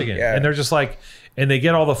 remember. Michigan, Yeah. and they're just like, and they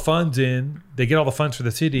get all the funds in. They get all the funds for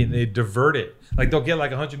the city, and they divert it. Like they'll get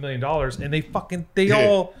like $100 million, and they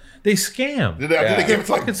scam. Did they give it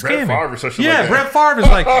to like Fucking Brett scamming. Favre or something Yeah, like that? Brett Favre is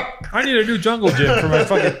like, I need a new jungle gym for my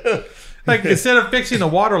fucking. Like instead of fixing the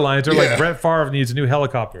water lines, they're Yeah. like Brett Favre needs a new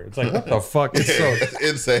helicopter. It's like what the fuck? It's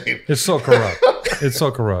insane. It's so corrupt. It's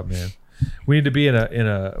so corrupt, man. We need to be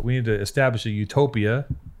we need to establish a utopia,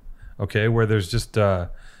 okay, where there's just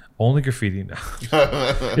only graffiti now.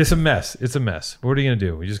 It's a mess. It's a mess. But what are you gonna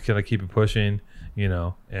do? We just gotta keep it pushing,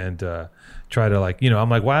 and try to I'm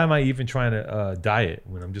like, why am I even trying to diet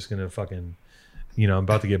when I'm just gonna fucking, I'm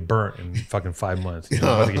about to get burnt in fucking 5 months. I'm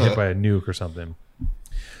about to get hit by a nuke or something.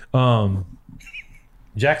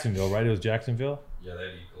 Jacksonville, right? It was Jacksonville. Yeah, they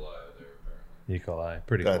had E. coli out there apparently. E. coli,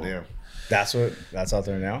 pretty cool. Goddamn. That's out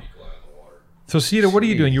there now. E. coli in the water. So, Cedar, what are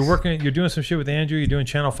you doing? You're doing some shit with Andrew. You're doing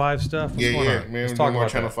Channel 5 stuff. What's going on? Man. Let's We're talk doing more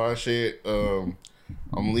about Channel that. 5 shit.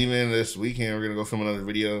 I'm leaving this weekend. We're gonna go film another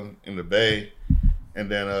video in the Bay, and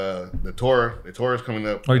then the tour is coming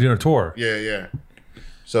up. Oh, you're doing a tour. Yeah.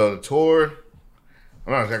 So the tour,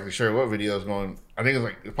 I'm not exactly sure what video is going. I think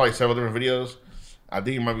it's probably several different videos. I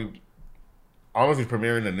think it might be. I don't know if he's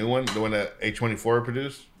premiering the new one, the one that A24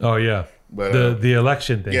 produced. Oh yeah, But the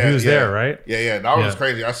election thing. He was there, right? Yeah. That was Yeah.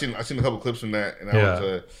 crazy. I seen a couple clips from that, and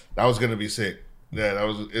Yeah. that was gonna be sick.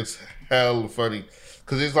 Yeah, it's hell funny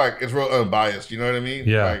because it's real unbiased. You know what I mean?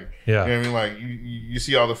 Yeah, Like, yeah. You know what I mean? Like you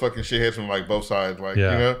see all the fucking shitheads from like both sides. Like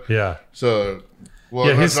Yeah, you know. yeah, So, well,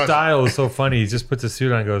 yeah. His not- style is so funny. He just puts a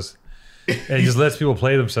suit on, and goes, and he just lets people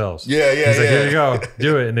play themselves. Yeah. He's like, here you go,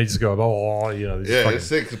 do it, and they just go, they just Yeah, fucking- it's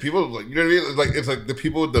sick. 'Cause people, like, you know what I mean? It's like the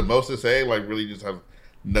people with the most to say, like, really just have,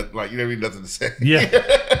 like, you know what I mean? Nothing to say. Yeah.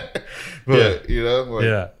 But you know, like,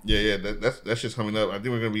 Yeah. That's just coming up. I think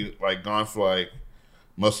we're gonna be like gone for like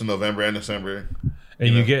most of November and December. And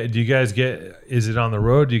You do you guys get? Is it on the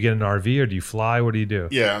road? Do you get an RV or do you fly? What do you do?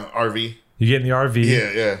 Yeah, RV. You get in the RV.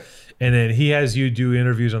 Yeah. And then he has you do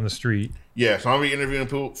interviews on the street. Yeah, so I'll be interviewing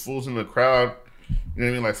fools in the crowd. You know what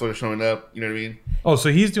I mean? Like, sort of showing up. You know what I mean? Oh, so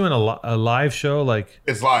he's doing a live show, like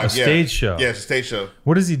It's live. a stage show. Yeah, it's a stage show.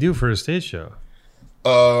 What does he do for his stage show?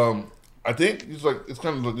 I think it's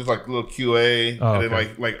kind of just like a little QA, Oh, and then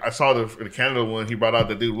okay. like I saw the Canada one. He brought out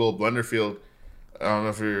the dude Will Blunderfield I don't know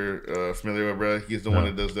if you're familiar with, bro. He's the one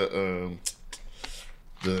that does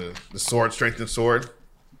the sword, strength and sword.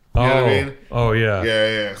 You know what I mean? Oh yeah.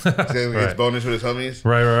 Yeah. He gets bonus with his homies.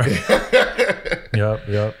 Right.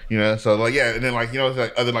 Yep. You know, so like and then like it's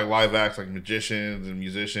like other like live acts like magicians and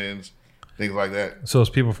musicians, things like that. So it's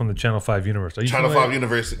people from the Channel 5 universe. Are you Channel familiar? 5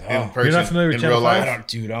 universe in person. You're not familiar with in Channel real 5? life.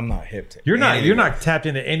 Dude, I'm not hip to You're any of not tapped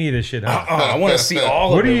into any of this shit, huh? I want to see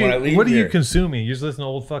all What of are it when I you leave What are you here. consuming? You just listen to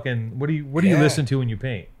old fucking. What do you Yeah. listen to when you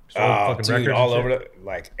paint? Just old Oh, fucking dude, records all and over shit? the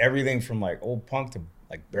like everything from like old punk to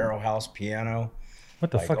like barrel house piano. What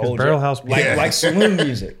the Like fuck is old Barrel jazz- House? Like Yeah. like saloon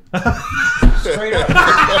music. Straight up.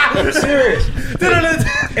 I'm serious.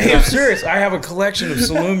 Hey, I'm serious. I have a collection of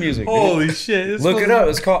saloon music. dude. Holy shit! It's Look it up.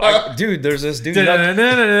 It's called dude. There's this dude. Hey,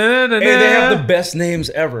 they have the best names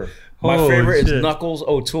ever. My Holy favorite shit. is Knuckles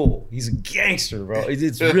O'Toole. He's a gangster, bro.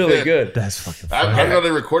 It's really good. That's fucking I funny. didn't know they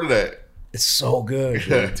recorded that. It's so good.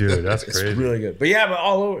 Dude. Dude, that's It's crazy. really good. But yeah, but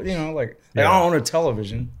all over, like Yeah. I don't own a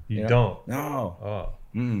television. You know? don't? No. Oh.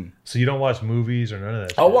 So you don't watch movies or none of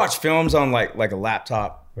that? I'll shit? watch films on like a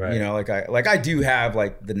laptop. Right. You know, like I do have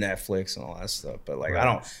like the Netflix and all that stuff, but like I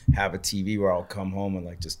don't have a TV where I'll come home and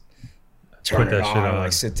like just turn Put it that on, shit and on.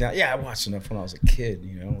 like sit down. Yeah, I watched enough when I was a kid.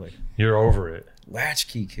 You know, like You're over it.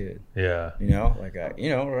 latchkey kid. Yeah. You know, like right?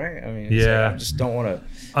 I mean, it's Yeah. like, I just don't want to.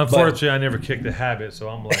 Unfortunately, I never kicked the habit, so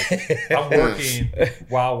I'm like, I'm working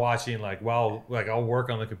while watching, while I'll work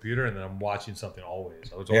on the computer and then I'm watching something always.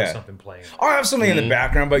 There's always Yeah. something playing. I'll have something in the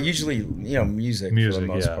background, but usually music for Music, the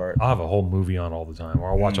most yeah. part. I'll have a whole movie on all the time, or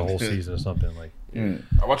I'll watch a whole season of something like.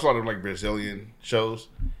 I watch a lot of like Brazilian shows.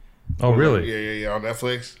 Oh, really? Yeah, on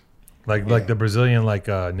Netflix. Like the Brazilian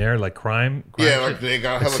narrative, like crime. Yeah, shit? like they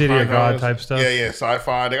got Like hella City of crime God dramas. type stuff? Yeah,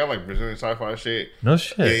 sci-fi. They got like Brazilian sci-fi shit. No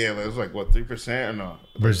shit. Yeah. It was like what 3% or no?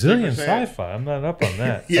 Brazilian 3%? sci-fi. I'm not up on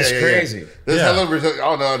that. Yeah, That's crazy. There's Yeah. hella Brazilian.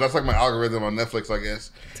 Oh no, that's like my algorithm on Netflix, I guess.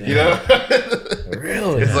 You know,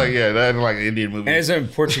 Really? it's like that's like an Indian movie. And is it in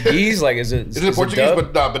Portuguese? Like, is it? It's in Portuguese,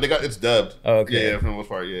 dubbed? but it's dubbed. Oh, okay. Yeah, for the most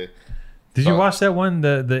part, yeah. Did you watch that one,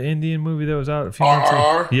 the Indian movie that was out a few months ago?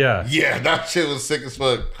 RRR. Yeah. Yeah, that shit was sick as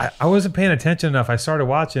fuck. I wasn't paying attention enough. I started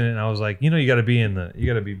watching it and I was like, you got to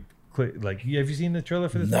be like, have you seen the trailer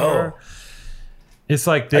for this? No. trailer? It's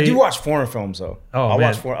like I do watch foreign films though. Oh, I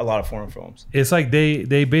man. watch a lot of foreign films. It's like they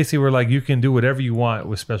basically were like, you can do whatever you want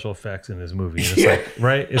with special effects in this movie. And it's Yeah. like,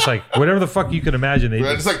 right? It's like whatever the fuck you can imagine. They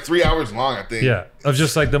But it's like 3 hours long, I think. yeah, of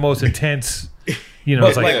just like the most intense. But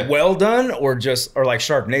It's like, like well done or like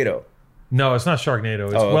Sharknado. no, it's not Sharknado.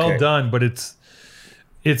 It's Oh, well okay. done, but it's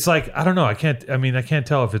like I don't know. I can't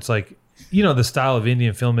tell if it's like the style of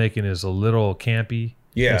Indian filmmaking is a little campy.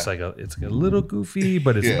 Yeah. it's like a little goofy,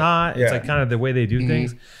 but it's Yeah. not. It's Yeah. like kind of the way they do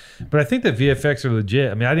things. But I think the VFX are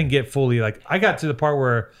legit. I mean, I didn't get fully I got to the part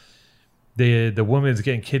where the woman's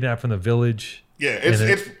getting kidnapped from the village. Yeah, And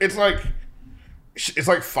it's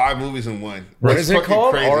like 5 movies in one. What It's is it fucking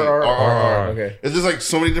called? Crazy. RRR. Okay. It's just like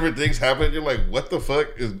so many different things happen. You're like, what the fuck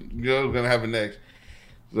is gonna happen next?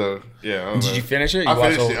 So yeah. I don't Did know. you finish it? You I watched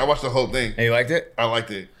finished the it. whole- I watched the whole thing. And you liked it? I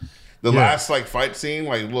liked it. The Yeah. last like fight scene,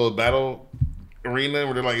 like little battle arena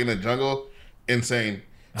where they're like in the jungle, insane.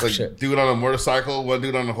 Like shit. dude on a motorcycle, one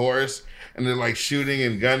dude on a horse, and they're like shooting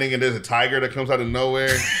and gunning, and there's a tiger that comes out of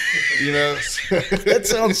nowhere. You know, That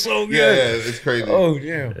sounds so good. yeah, it's crazy. Oh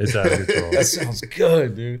damn. It's out of control. That sounds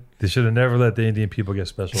good, dude. They should have never let the Indian people get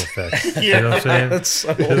special effects. Yeah. You know what I'm saying? That's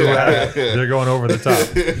so This is what bad. happened. They're going over the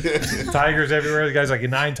top. Tigers everywhere. The guy's like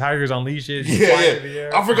 9 tigers on leashes. Yeah, flying in the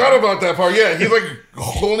air. I forgot about that part. Yeah, he's like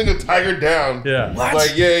holding a tiger down. Yeah. What?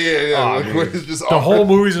 Like yeah. Oh, Like, dude. when it's just The whole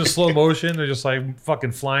movie's in slow motion. They're just like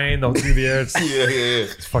fucking flying through the air. It's yeah.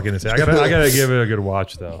 It's fucking insane. I gotta give it a good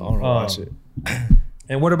watch though. I want to watch it.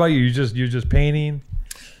 And what about you? You're just painting?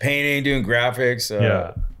 Painting, doing graphics.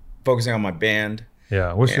 Yeah. Focusing on my band.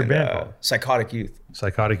 Yeah. What's your and, band called? Psychotic Youth.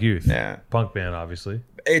 Psychotic Youth. Yeah. Punk band, obviously.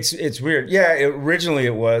 It's weird. Yeah, originally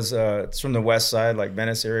it was. It's from the West Side, like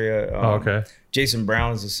Venice area. Oh, okay. Jason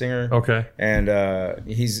Brown is the singer. Okay. And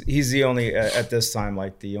he's the only at this time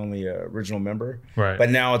like the only original member. Right. But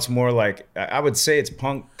now it's more like I would say it's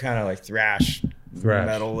punk, kind of like thrash.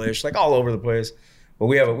 Metal-ish, like all over the place. But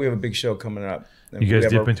we have a big show coming up. And You we guys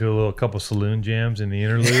have dip our- into a couple saloon jams in the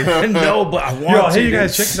interlude. No, but I want Yo, to. hey, you dude.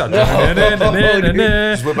 guys, check this out.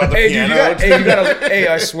 Just whip out the Hey, dude, piano. you gotta. Hey,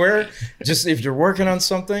 I swear, just if you're working on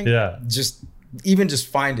something, Yeah. just even just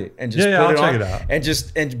find it and just Yeah, put I'll it check on it out. and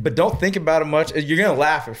just but don't think about it much. You're gonna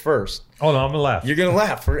laugh at first. Oh no, I'm gonna laugh. You're gonna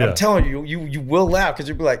laugh. Yeah. I'm telling you, you will laugh because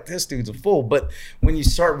you'll be like, this dude's a fool. But when you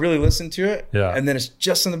start really listening to it, Yeah. and then it's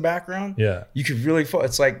just in the background, Yeah. you could really.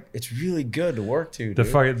 It's like it's really good to work to. The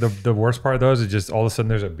Dude. fucking the worst part though is just all of a sudden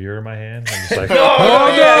there's a beer in my hand. I'm just like,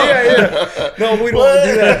 Oh yeah. No, we don't want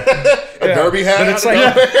to do that. A derby hat. But it's like,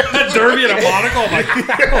 a derby and a monocle. I'm like,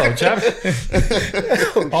 hello,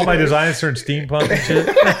 chap. All my designs turn steampunk and shit.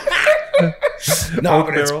 no, Oak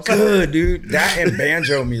but it's barrels. good, dude. That and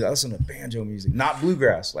banjo music. I listen to banjo music, not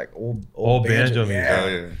bluegrass, like old banjo music. Yeah. Oh,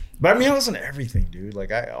 yeah. But I mean, I listen to everything, dude.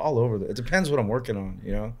 Like all over. It depends what I'm working on,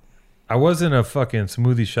 you know. I was in a fucking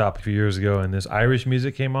smoothie shop a few years ago, and this Irish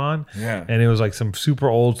music came on. Yeah. And it was like some super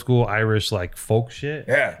old school Irish like folk shit.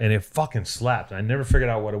 Yeah. And it fucking slapped. I never figured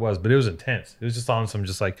out what it was, but it was intense. It was just on some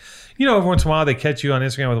just like, you know, every once in a while they catch you on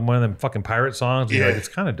Instagram with one of them fucking pirate songs. And you're Yeah. like, it's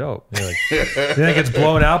kind of dope. And you're like, then it gets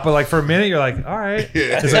blown out, but like for a minute you're like, all right.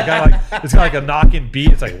 It's like got like a knocking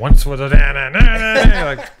beat. It's like once was a you're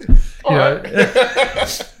like, you know.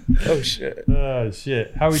 Oh shit. Oh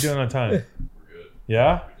shit. How are we doing on time? We're good.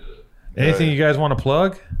 Yeah. We did it. Anything you guys want to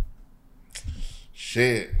plug?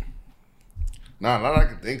 Shit. Nah, not I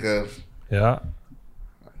can think of. Yeah.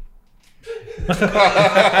 All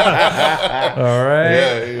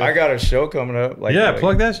right. Yeah. I got a show coming up. Like, Yeah,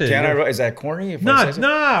 plug that shit. Can Yeah. I? Is that corny? If I Nah, say so?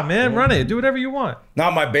 nah, man, run it. Do whatever you want.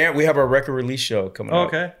 Not my band. We have our record release show coming Oh, up.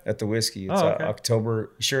 okay. At the Whiskey. It's Oh, okay.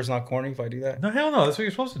 October. You sure it's not corny if I do that? No, hell no. That's what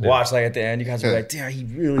you're supposed to do. Watch like at the end, you guys will be like, "Damn, he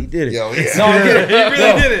really did it." Yo, yeah. No, I get it. He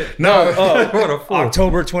really No. did it. No, What a fool.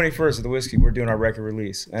 October 21st at the Whiskey. We're doing our record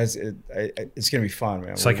release. And it's gonna be fun, man.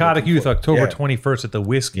 We're Psychotic looking Youth, for- October Yeah. 21st at the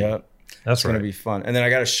Whiskey. Yeah, That's it's gonna right. be fun. And then I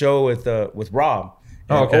got a show with Rob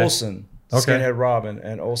and Oh, okay. Olson, Okay. Skinhead Rob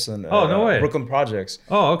and Olson. Oh, no way. Brooklyn Projects.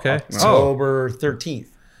 Oh, okay. Oh, October 13th.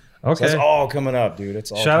 So okay. that's all coming up, dude.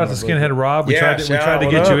 It's all. Shout out to coming up. Skinhead Rob. We Yeah, tried to shout out,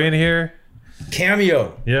 get what you up? in here.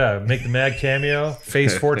 Cameo. Yeah, make the mad cameo.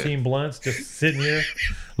 Face 14 blunts, just sitting here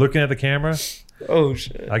looking at the camera. Oh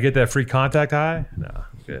shit. I get that free contact high. No,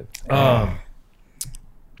 good.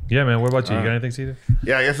 Yeah, man. What about you? You got anything, Cedar?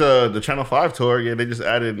 Yeah, I guess the Channel 5 tour, yeah, they just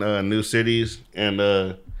added new cities and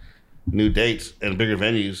new dates and bigger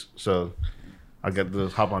venues. So I got to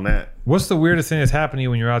hop on that. What's the weirdest thing that's happened to you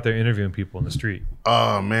when you're out there interviewing people in the street?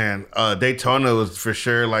 Oh, man. Daytona was for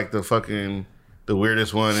sure like the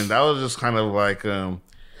weirdest one. And that was just kind of like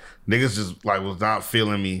niggas just like was not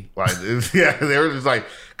feeling me. Like, yeah, they were just like,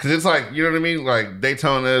 because it's like, you know what I mean? Like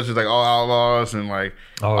Daytona is just like all outlaws and like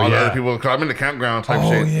Oh, all the yeah. other people. Cause I'm in the campground type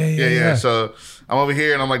Oh, shit. yeah. So I'm over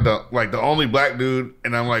here and I'm like the only black dude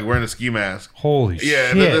and I'm like wearing a ski mask. Holy Yeah,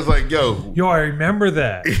 shit. and then it's like, yo, Yo, I remember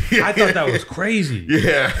that. I thought that was crazy.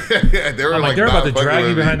 yeah, they were I'm like, like they're about not to fucking drag you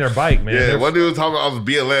with me. behind their bike, man. Yeah, They're- one dude was talking about I was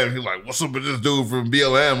BLM. He was like, "What's up with this dude from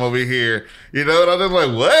BLM over here?" You know, and I was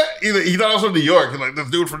like, "What?" He thought I was from New York. He's like, "This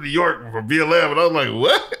dude from New York from BLM," and I was like,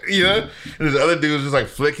 "What?" You know, and this other dude was just like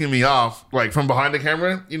flicking me off, like from behind the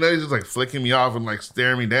camera. You know, he's just like flicking me off and like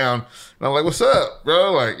staring me down. And I'm like, "What's up,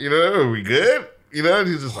 bro? Like, you know, are we good?" You know, and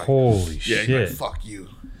he's just like, Holy "Yeah, he's shit. like, fuck you.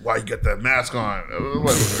 Why you got that mask on?" I'm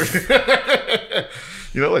like,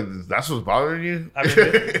 you know, like that's what's bothering you. I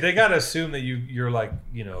mean, they gotta assume that you're like,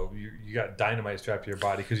 you know, you got dynamite strapped to your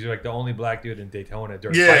body because you're like the only black dude in Daytona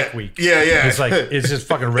during Yeah, bike week. yeah, yeah. It's like it's just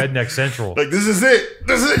fucking redneck central. Like, this is it.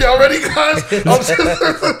 This is it. Y'all ready, guys?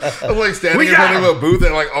 I'm like standing We in front got of a booth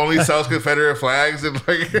that like only sells Confederate flags and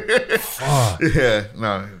like, Fuck. yeah,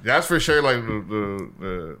 no, that's for sure. Like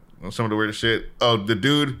the some of the weirdest shit. Oh, the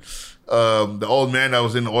dude, the old man that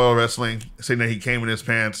was in oil wrestling, saying that he came in his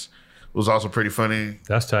pants was also pretty funny.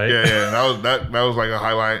 That's tight. Yeah, that was like a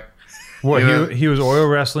highlight. What You know? he was oil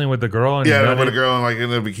wrestling with the girl and Yeah, he with a nutted? girl in like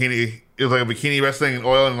in a bikini. It was like a bikini wrestling in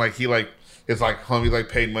oil, and like he like it's like homie like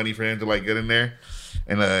paid money for him to like get in there,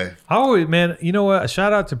 and I always, man, you know what?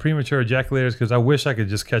 Shout out to premature ejaculators because I wish I could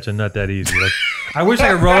just catch a nut that easy. Like, I wish I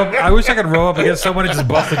could roll up against someone and just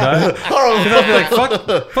bust a nut. Because I'd be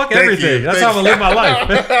like, fuck everything. you. That's how I'm gonna live my life.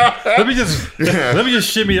 let me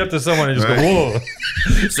just shimmy up to someone and just go, whoa.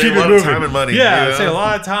 Just Save a lot of time and money, Yeah, you know? save a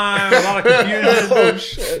lot of time, a lot of confusion. Oh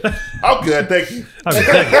shit. I'm good, thank you.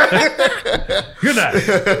 Good night.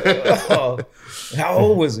 Oh, how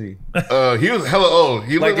old was he? He was hella old.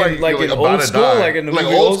 He Like looked in- like like in about old to school? die. Like in the movie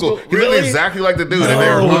old Old school. School? He looked Really? exactly like the dude, and they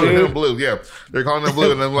No, were calling dude. him Blue. Yeah, they're calling him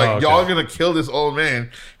Blue, and I'm like, Oh, okay. y'all gonna kill this old man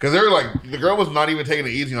because they were like, the girl was not even taking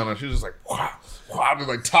it easy on him. She was just like, wow, just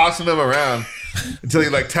like tossing him around until he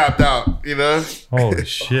like tapped out. You know? Holy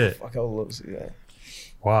shit. Fuck, how old was he? Yeah.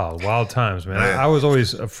 Wild times, man. Yeah. I was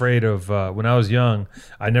always afraid of when I was young.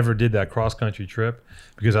 I never did that cross country trip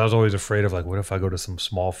because I was always afraid of like, what if I go to some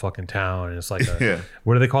small fucking town and it's like,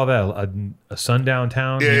 what do they call that? A sundown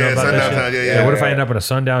town? Yeah, You know yeah, about that sundown shit? town, yeah. What if I end up in a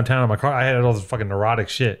sundown town in my car? I had all this fucking neurotic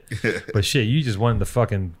shit. But shit, you just went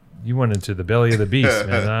you went into the belly of the beast,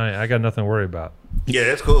 man. I got nothing to worry about. Yeah,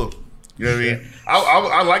 it's cool. You know what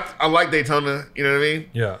I mean? I like Daytona. You know what I mean?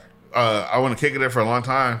 Yeah. I want to kick it there for a long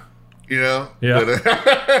time. You know? Yeah.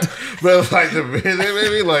 But like the visit,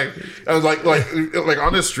 maybe like I was like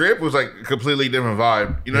on the strip was like a completely different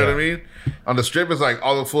vibe. You know what I mean? On the strip it's like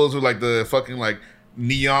all the fools with like the fucking like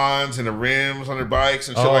neons and the rims on their bikes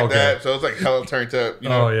and shit like that. So it's like hella turned up. You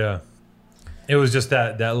know? Oh yeah. It was just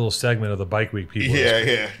that little segment of the bike week people.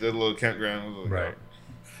 Yeah. The little campground. Was like, Right.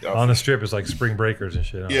 oh, On the strip, it's like spring breakers and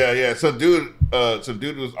shit. Huh? Yeah. Some dude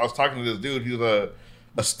was. I was talking to this dude. He was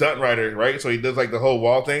a stunt rider, right? So he does like the whole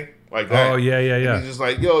wall thing, like that. Oh yeah. And he's just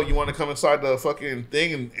like, yo, you want to come inside the fucking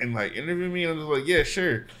thing and like interview me? And I'm just like, yeah,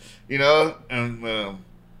 sure. You know, and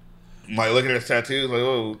I'm like looking at his tattoos, like,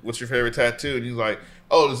 oh, what's your favorite tattoo? And he's like,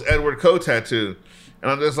 oh, this Edward Coe tattoo. And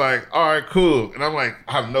I'm just like, all right, cool. And I'm like,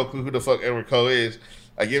 I have no clue who the fuck Edward Coe is.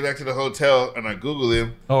 I get back to the hotel and I Google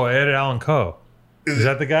him. Oh, Ed Allen Coe. Is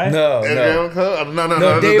that the guy? No, Edward no. Allen Coe?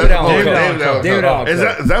 No, David that's- Allen Coe. David Allen David Coe. Allen Is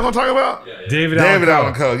Coe. that what I'm talking about? David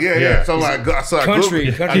Allen Coe. Yeah. So I'm like, I Country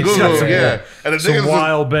Googled him, singer. And the Some niggas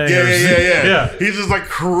wild bangers. Yeah. Yeah. He's just like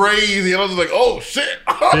crazy. And I was just like, oh shit.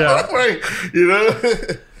 Yeah. Like, you know?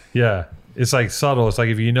 Yeah. It's like subtle. It's like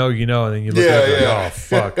if you know, you know, and then you look at it like, oh,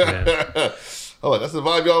 fuck, man. Oh, that's the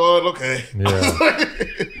vibe y'all on? Okay.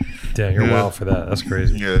 Yeah. Damn, you're wild for that. That's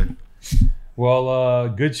crazy. Yeah. Well,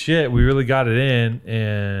 good shit. We really got it in,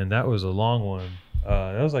 and that was a long one.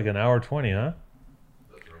 That was like an hour 20, huh?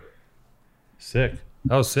 Sick.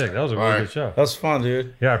 That was sick. That was a really good show. That was fun,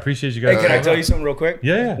 dude. Yeah, I appreciate you guys. Hey, can I coming tell up. you something real quick?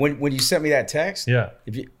 Yeah. When you sent me that text, Yeah.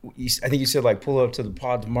 if you I think you said like pull up to the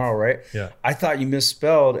pod tomorrow, right? Yeah. I thought you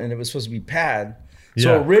misspelled and it was supposed to be pad.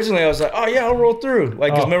 So Yeah. originally I was like, oh yeah, I'll roll through.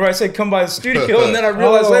 Like, 'cause Oh. remember I said come by the studio, and then I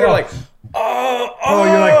realized later like, Oh,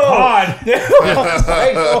 you're like pod. I was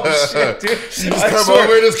like, oh shit, dude. just come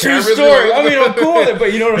over and just true cameras story. going. I mean, I'm cool with it,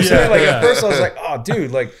 but you know what I'm Yeah, saying? Like yeah. at first I was like, oh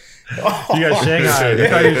dude, like, You got Shanghai. They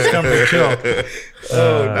thought you just come to chill.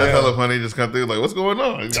 That's hella funny. Just come through like, what's going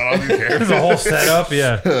on? You got all these cameras. There's a whole setup.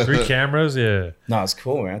 Yeah. 3 cameras. Yeah. no, it's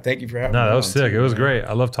cool, man. Thank you for having me. No, that was on, sick. too, It was man. great.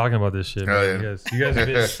 I love talking about this shit. Hell Man. yeah. You guys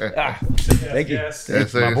have been Ah, thank you. Yes, my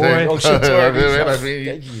sir, boy. sir. Oh shit, sorry. Good, man. I mean,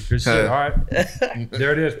 Thank you. good shit. All right.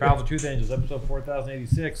 There it is. Powerful Truth Angels, episode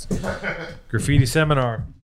 4086. Graffiti Seminar.